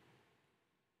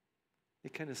 They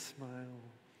kind of smile,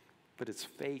 but it's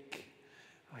fake.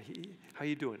 How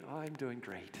you doing? Oh, I'm doing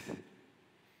great.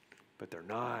 But they're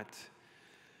not.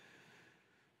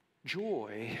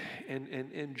 Joy,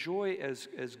 and joy as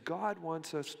God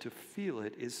wants us to feel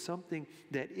it, is something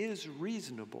that is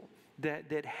reasonable.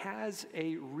 that has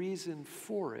a reason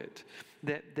for it,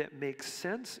 that makes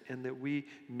sense and that we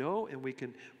know and we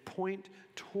can point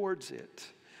towards it.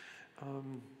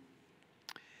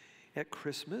 At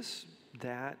Christmas,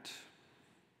 the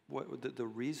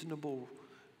reasonable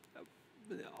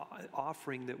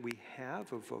offering that we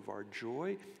have of our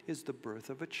joy is the birth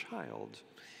of a child.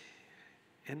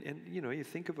 And you know, you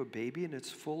think of a baby and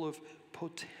it's full of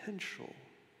potential.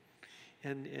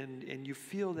 And you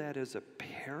feel that as a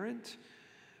parent,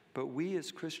 but we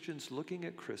as Christians looking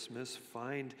at Christmas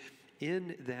find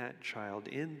in that child,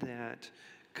 in that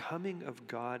coming of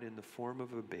God in the form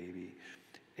of a baby,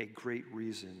 a great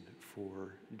reason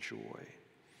for joy.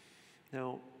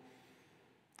 Now,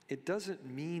 it doesn't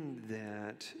mean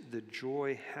that the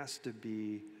joy has to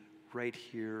be right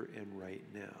here and right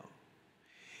now.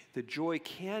 The joy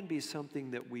can be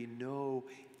something that we know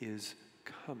is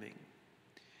coming.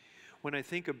 When I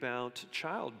think about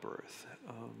childbirth,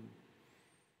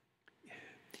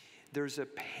 there's a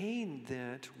pain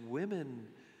that women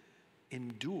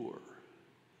endure.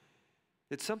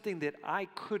 It's something that I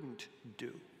couldn't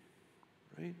do,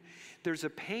 right? There's a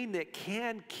pain that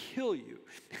can kill you.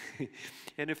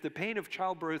 And if the pain of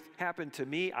childbirth happened to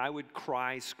me, I would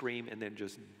cry, scream, and then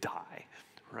just die,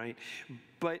 right?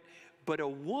 But a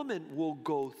woman will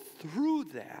go through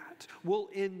that, will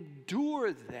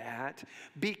endure that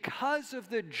because of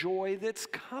the joy that's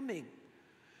coming.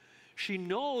 She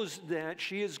knows that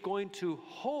she is going to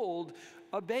hold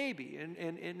a baby, and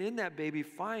in that baby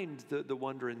find the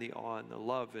wonder and the awe and the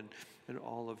love and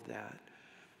all of that.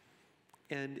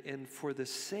 And for the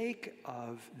sake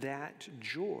of that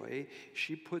joy,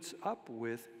 she puts up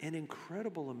with an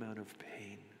incredible amount of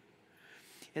pain.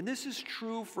 And this is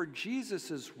true for Jesus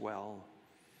as well.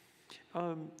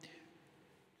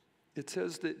 It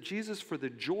says that Jesus, for the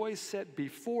joy set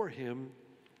before him,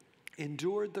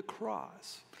 endured the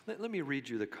cross. Let me read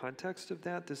you the context of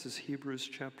that. This is Hebrews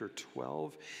chapter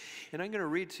 12. And I'm going to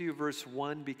read to you verse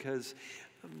 1 because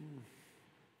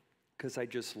I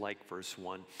just like verse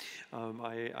 1.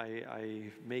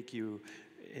 I make you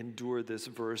endure this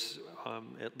verse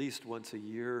at least once a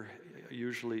year,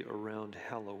 usually around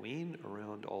Halloween,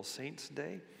 around All Saints'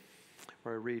 Day,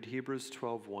 where I read Hebrews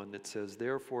 12:1 that says,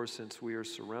 "Therefore, since we are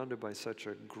surrounded by such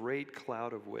a great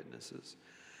cloud of witnesses,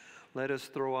 let us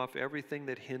throw off everything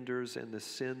that hinders and the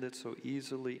sin that so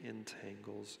easily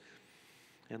entangles,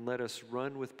 and let us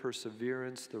run with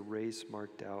perseverance the race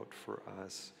marked out for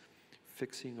us,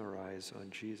 fixing our eyes on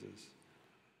Jesus."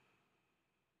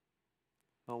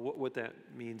 What that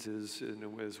means is,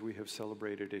 as we have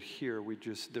celebrated it here,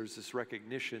 there's this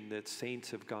recognition that saints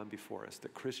have gone before us,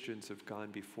 that Christians have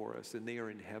gone before us, and they are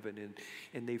in heaven,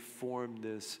 and they form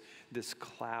this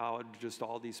cloud, just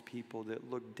all these people that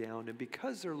look down. And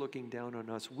because they're looking down on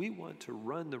us, we want to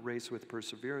run the race with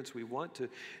perseverance. We want to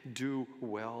do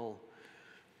well.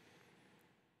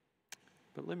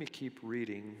 But let me keep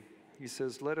reading. He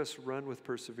says, "Let us run with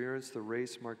perseverance the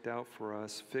race marked out for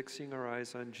us, fixing our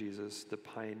eyes on Jesus, the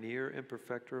pioneer and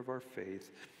perfecter of our faith.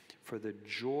 For the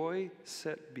joy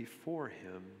set before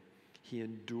him, he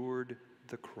endured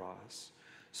the cross,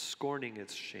 scorning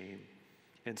its shame,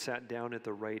 and sat down at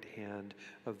the right hand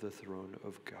of the throne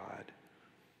of God."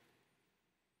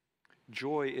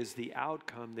 Joy is the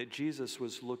outcome that Jesus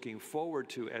was looking forward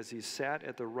to as he sat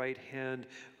at the right hand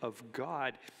of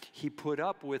God. He put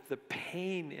up with the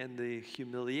pain and the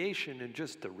humiliation and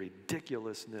just the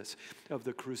ridiculousness of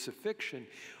the crucifixion.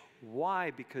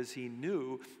 Why? Because he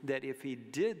knew that if he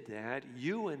did that,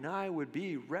 you and I would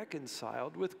be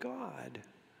reconciled with God.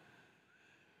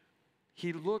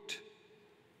 He looked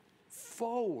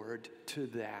forward to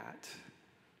that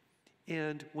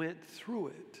and went through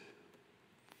it.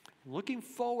 Looking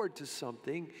forward to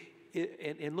something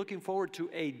and looking forward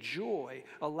to a joy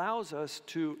allows us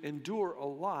to endure a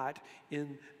lot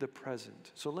in the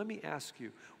present. So let me ask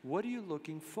you, what are you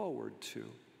looking forward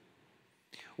to?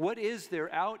 What is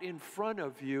there out in front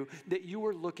of you that you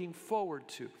are looking forward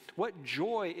to? What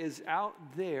joy is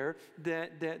out there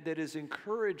that is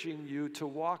encouraging you to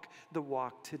walk the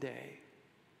walk today?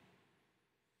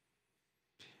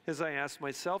 As I asked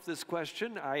myself this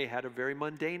question, I had a very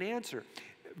mundane answer.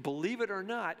 Believe it or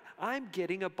not, I'm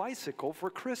getting a bicycle for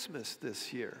Christmas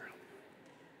this year.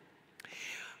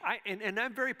 And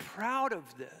I'm very proud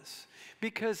of this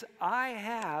because I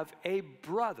have a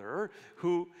brother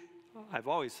who, I've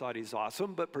always thought he's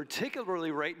awesome, but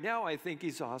particularly right now I think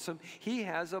he's awesome. He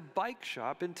has a bike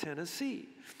shop in Tennessee.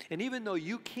 And even though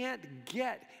you can't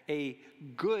get a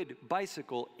good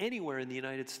bicycle anywhere in the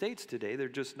United States today, they're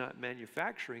just not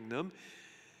manufacturing them,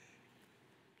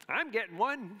 I'm getting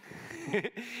one.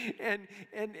 and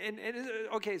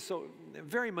okay, so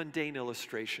very mundane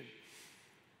illustration.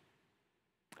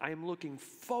 I am looking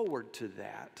forward to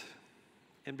that.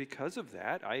 And because of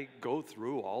that, I go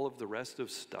through all of the rest of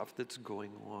stuff that's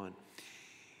going on.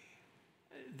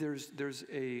 There's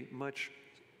a much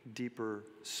deeper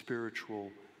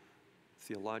spiritual,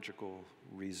 theological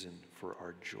reason for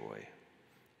our joy.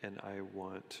 And I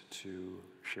want to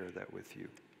share that with you.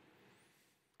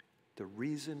 The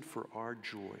reason for our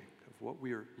joy, of what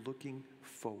we are looking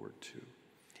forward to,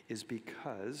 is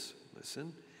because,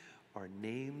 listen, our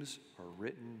names are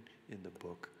written in the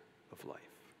book of life.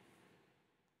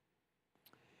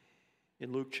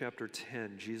 In Luke chapter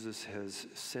 10, Jesus has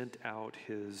sent out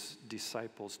his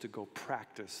disciples to go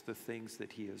practice the things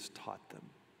that he has taught them.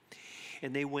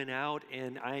 And they went out,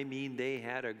 and I mean, they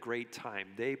had a great time.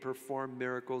 They performed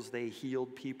miracles, they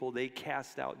healed people, they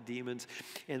cast out demons.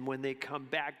 And when they come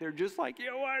back, they're just like,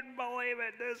 you wouldn't believe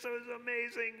it. This was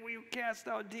amazing. We cast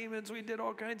out demons. We did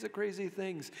all kinds of crazy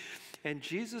things. And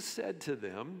Jesus said to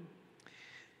them,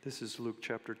 this is Luke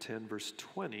chapter 10, verse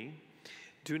 20,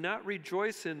 do not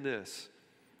rejoice in this,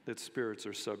 that spirits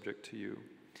are subject to you,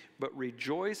 but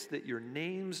rejoice that your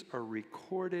names are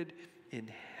recorded in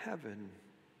heaven.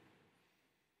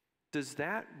 Does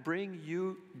that bring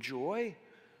you joy?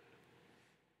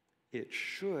 It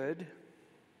should.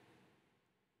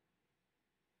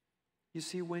 You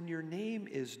see, when your name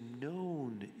is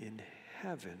known in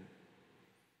heaven,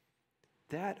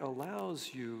 that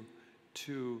allows you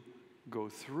to go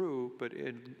through, but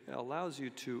it allows you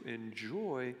to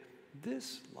enjoy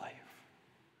this life.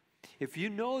 If you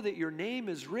know that your name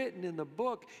is written in the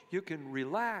book, you can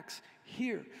relax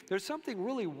here. There's something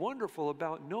really wonderful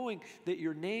about knowing that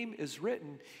your name is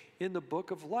written in the book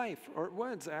of life, or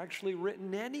well, it's actually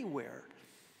written anywhere.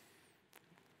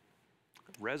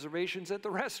 Reservations at the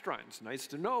restaurants. Nice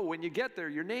to know when you get there,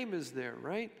 your name is there,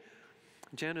 right?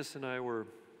 Janice and I were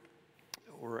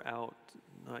out,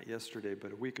 not yesterday,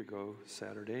 but a week ago,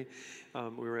 Saturday.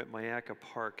 We were at Mayaca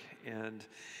Park, and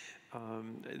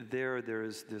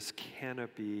there's this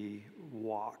canopy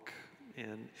walk,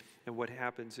 and what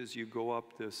happens is you go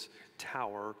up this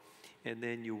tower, and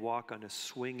then you walk on a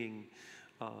swinging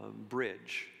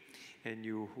bridge, and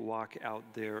you walk out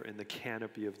there in the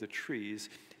canopy of the trees,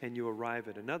 and you arrive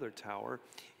at another tower.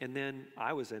 And then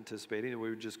I was anticipating that we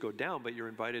would just go down, but you're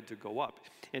invited to go up.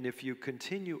 And if you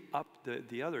continue up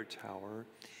the other tower,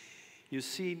 you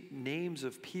see names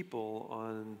of people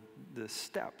on the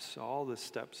steps. All the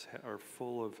steps are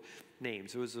full of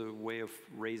names. It was a way of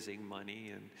raising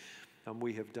money, and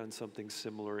we have done something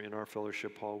similar in our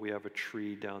fellowship hall. We have a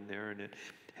tree down there, and it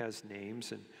has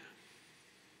names. And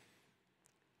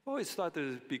I always thought that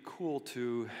it'd be cool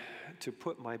to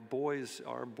put our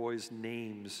boys'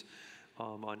 names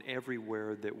on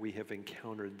everywhere that we have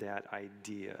encountered that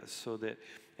idea, so that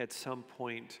at some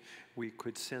point we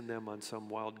could send them on some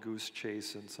wild goose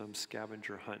chase and some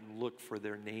scavenger hunt and look for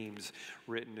their names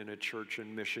written in a church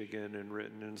in Michigan and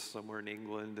written in somewhere in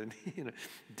England and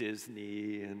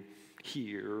Disney and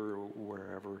here or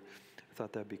wherever. I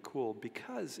thought that'd be cool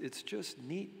because it's just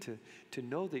neat to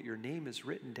know that your name is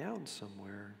written down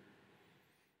somewhere.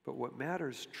 But what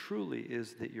matters truly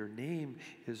is that your name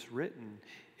is written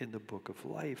in the book of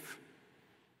life.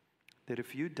 That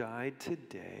if you died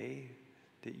today,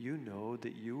 that you know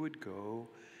that you would go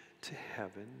to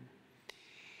heaven.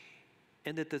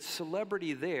 And that the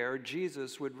celebrity there,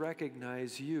 Jesus, would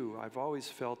recognize you. I've always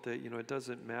felt that, it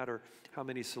doesn't matter how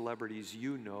many celebrities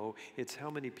you know, it's how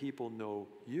many people know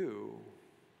you.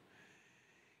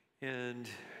 And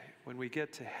when we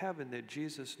get to heaven, that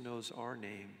Jesus knows our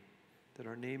name, that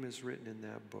our name is written in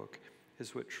that book,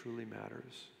 is what truly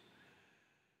matters.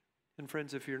 And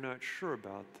friends, if you're not sure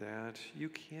about that, you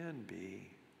can be.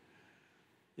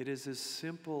 It is as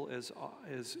simple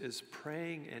as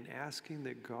praying and asking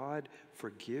that God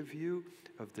forgive you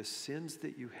of the sins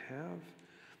that you have,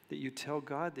 that you tell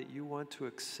God that you want to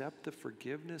accept the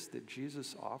forgiveness that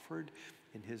Jesus offered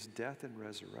in his death and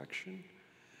resurrection,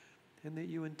 and that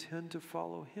you intend to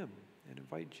follow him and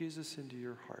invite Jesus into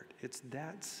your heart. It's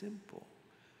that simple.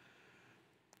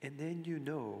 And then you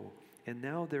know, and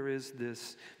now there is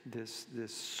this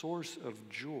source of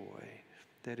joy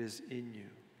that is in you.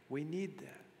 We need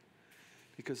that.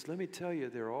 Because let me tell you,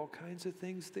 there are all kinds of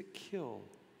things that kill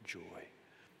joy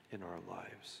in our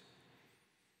lives.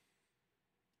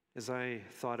 As I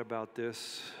thought about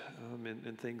this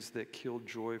and things that kill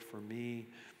joy for me,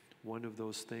 one of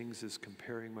those things is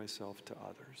comparing myself to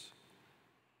others.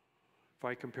 If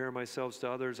I compare myself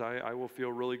to others, I will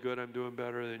feel really good. I'm doing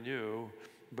better than you.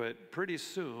 But pretty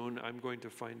soon, I'm going to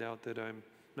find out that I'm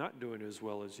not doing as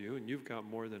well as you, and you've got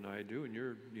more than I do, and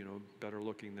you're, better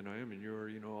looking than I am, and you're,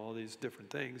 all these different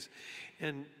things.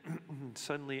 And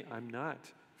suddenly I'm not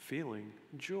feeling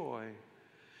joy.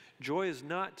 Joy is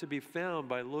not to be found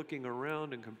by looking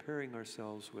around and comparing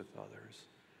ourselves with others.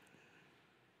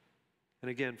 And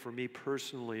again, for me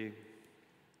personally,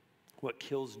 what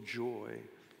kills joy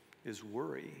is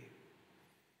worry,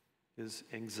 is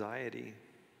anxiety.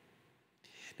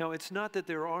 Now, it's not that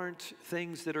there aren't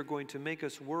things that are going to make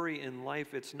us worry in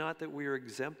life. It's not that we are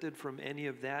exempted from any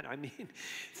of that. I mean,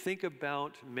 think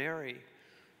about Mary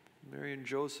and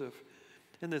Joseph,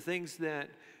 and the things that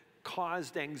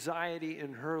caused anxiety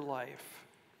in her life.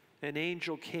 An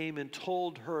angel came and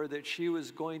told her that she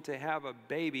was going to have a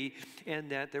baby and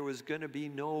that there was going to be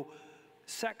no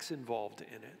sex involved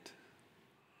in it.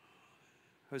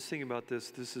 I was thinking about this.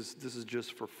 This is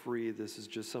just for free. This is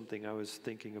just something I was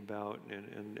thinking about,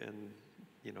 and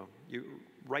you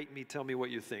write me, tell me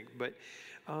what you think. But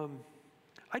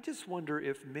I just wonder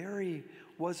if Mary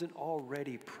wasn't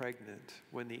already pregnant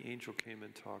when the angel came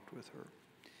and talked with her.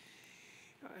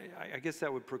 I guess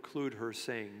that would preclude her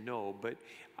saying no, but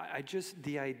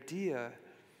the idea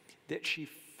that she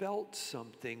felt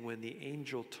something when the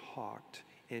angel talked,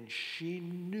 and she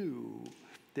knew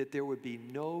that there would be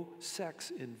no sex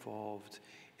involved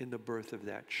in the birth of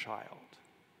that child.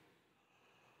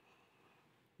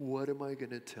 What am I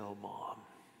going to tell Mom?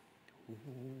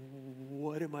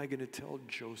 What am I going to tell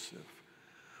Joseph?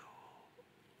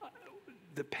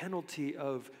 The penalty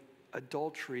of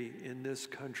adultery in this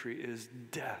country is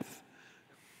death.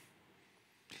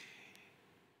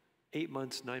 8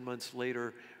 months, 9 months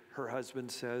later, her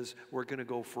husband says, we're going to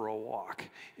go for a walk.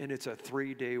 And it's a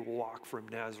 3-day walk from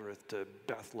Nazareth to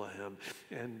Bethlehem.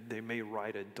 And they may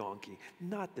ride a donkey.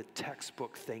 Not the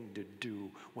textbook thing to do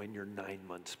when you're 9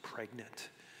 months pregnant.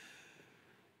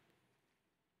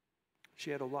 She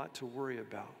had a lot to worry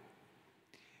about.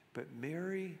 But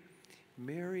Mary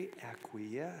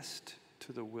acquiesced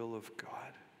to the will of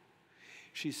God.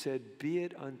 She said, be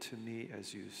it unto me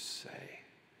as you say.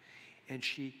 And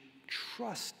she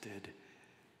trusted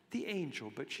the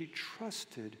angel, but she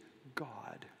trusted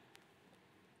God.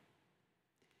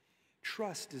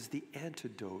 Trust is the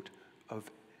antidote of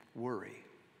worry.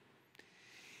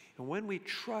 And when we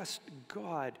trust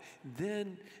God,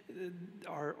 then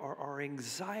our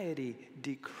anxiety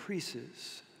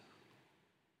decreases.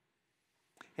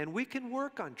 And we can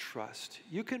work on trust.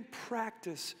 You can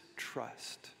practice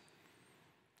trust.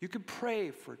 You can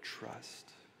pray for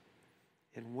trust.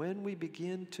 And when we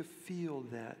begin to feel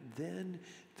that, then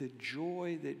the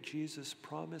joy that Jesus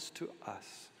promised to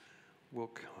us will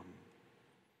come.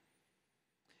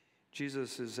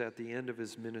 Jesus is at the end of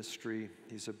his ministry.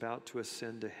 He's about to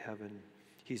ascend to heaven.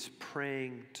 He's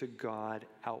praying to God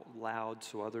out loud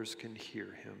so others can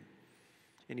hear him.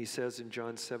 And he says in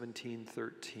John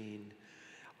 17:13,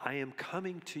 I am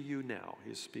coming to you now.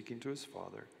 He's speaking to his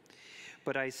Father.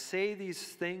 But I say these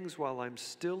things while I'm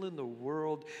still in the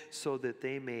world so that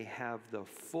they may have the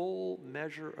full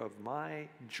measure of my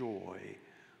joy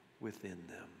within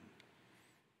them.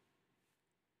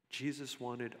 Jesus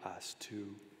wanted us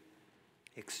to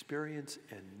experience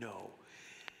and know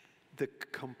the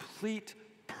complete,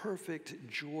 perfect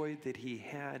joy that he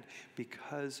had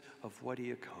because of what he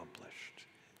accomplished.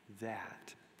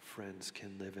 That, friends,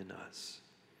 can live in us.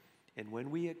 And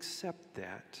when we accept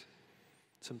that,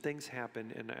 some things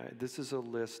happen, and this is a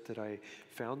list that I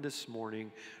found this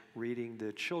morning reading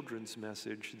the children's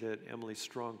message that Emily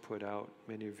Strong put out.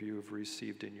 Many of you have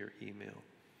received in your email.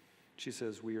 She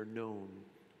says, we are known,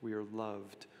 we are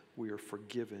loved, we are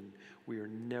forgiven, we are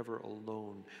never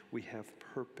alone, we have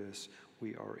purpose,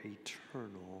 we are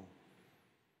eternal.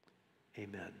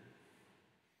 Amen.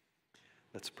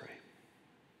 Let's pray.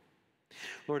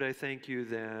 Lord, I thank you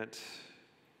that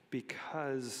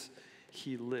because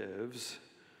he lives,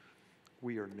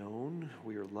 we are known,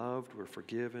 we are loved, we're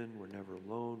forgiven, we're never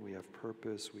alone, we have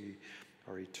purpose, we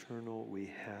are eternal, we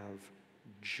have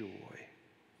joy.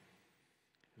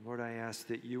 And Lord, I ask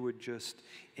that you would just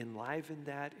enliven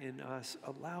that in us,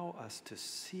 allow us to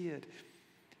see it,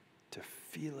 to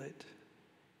feel it,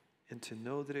 and to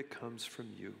know that it comes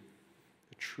from you,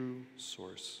 the true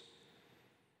source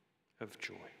of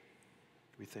joy.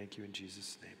 We thank you in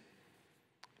Jesus' name.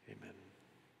 Amen.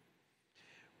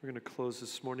 We're going to close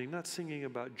this morning not singing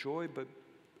about joy, but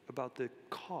about the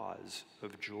cause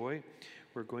of joy.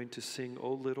 We're going to sing,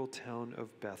 O Little Town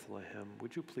of Bethlehem.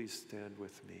 Would you please stand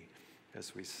with me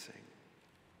as we sing?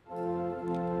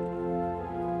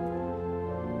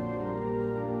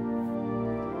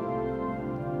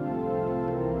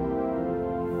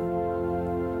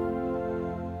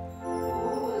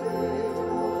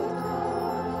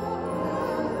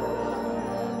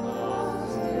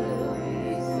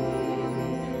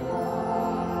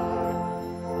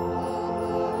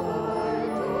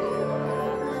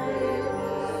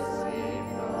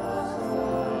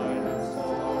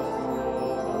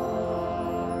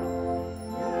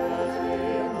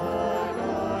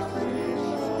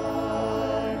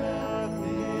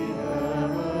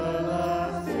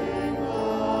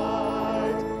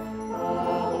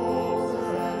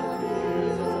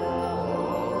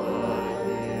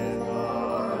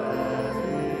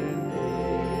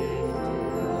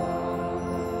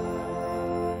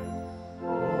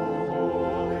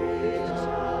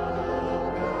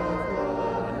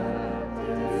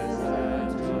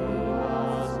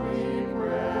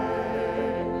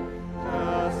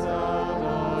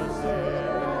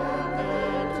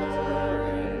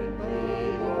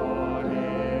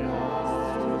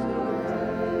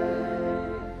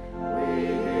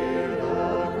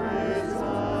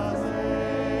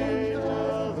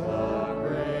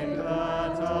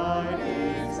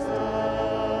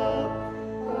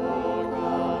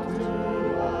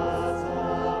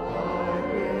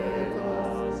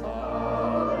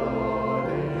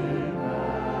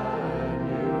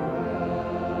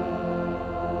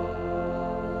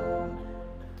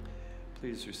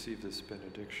 Please receive this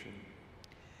benediction.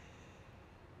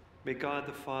 May God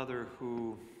the Father,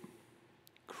 who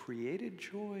created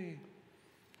joy,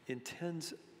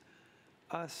 intends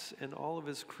us and all of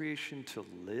his creation to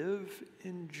live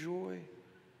in joy.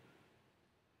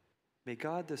 May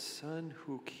God the Son,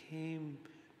 who came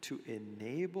to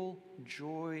enable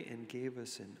joy and gave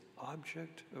us an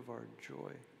object of our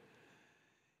joy.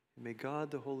 May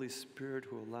God the Holy Spirit,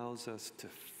 who allows us to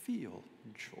feel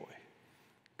joy,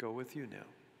 go with you now,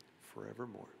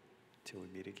 forevermore, till we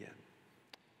meet again.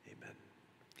 Amen.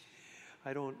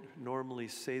 I don't normally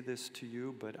say this to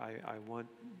you, but I want,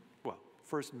 well,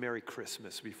 first, Merry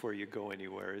Christmas before you go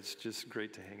anywhere. It's just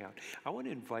great to hang out. I want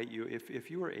to invite you,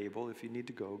 if you are able, if you need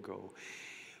to go, go.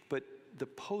 But the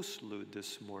postlude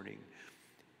this morning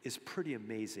is pretty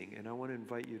amazing, and I want to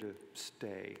invite you to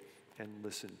stay and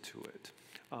listen to it.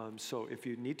 So if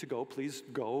you need to go, please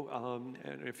go.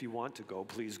 And if you want to go,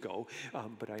 please go.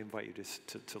 But I invite you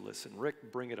to listen.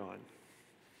 Rick, bring it on.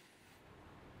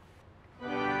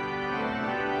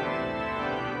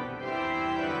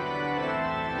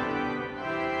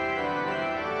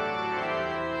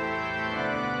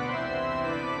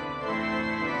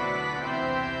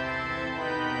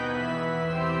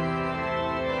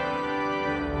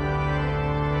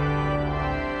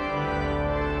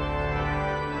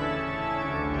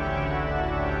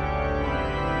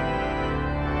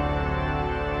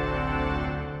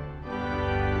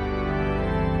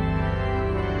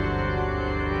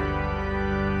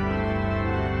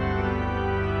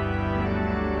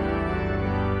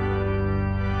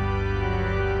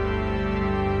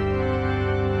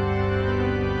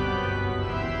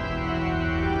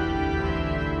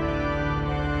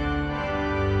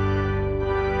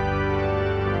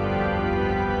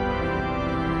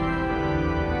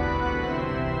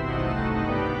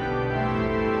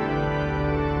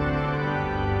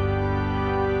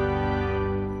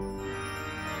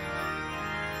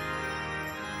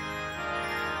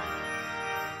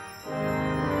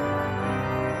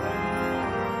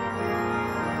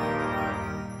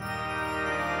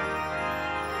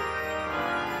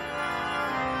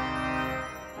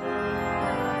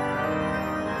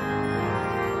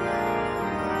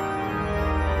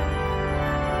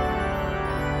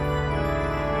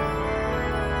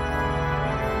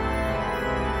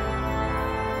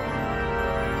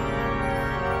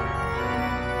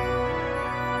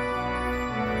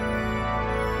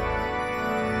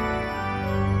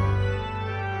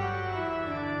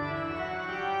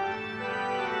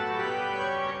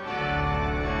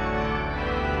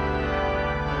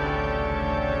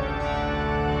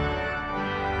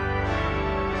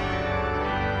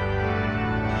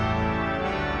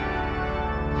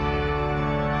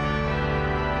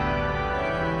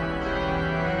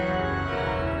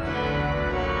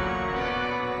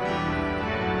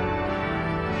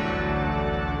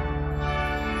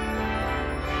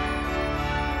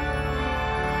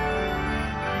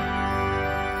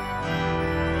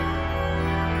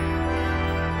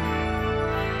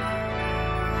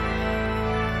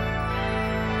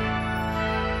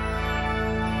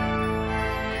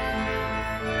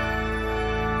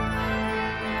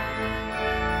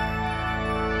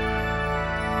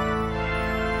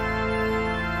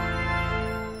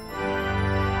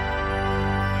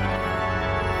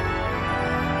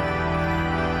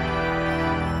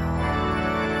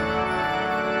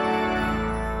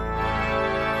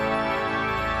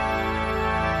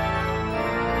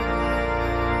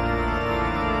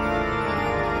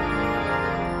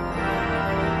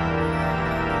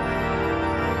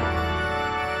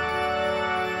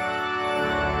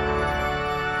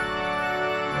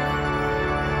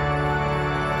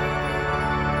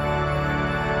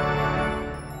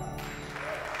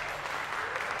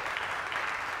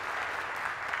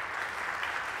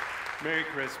 Merry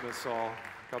Christmas, all.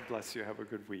 God bless you. Have a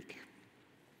good week.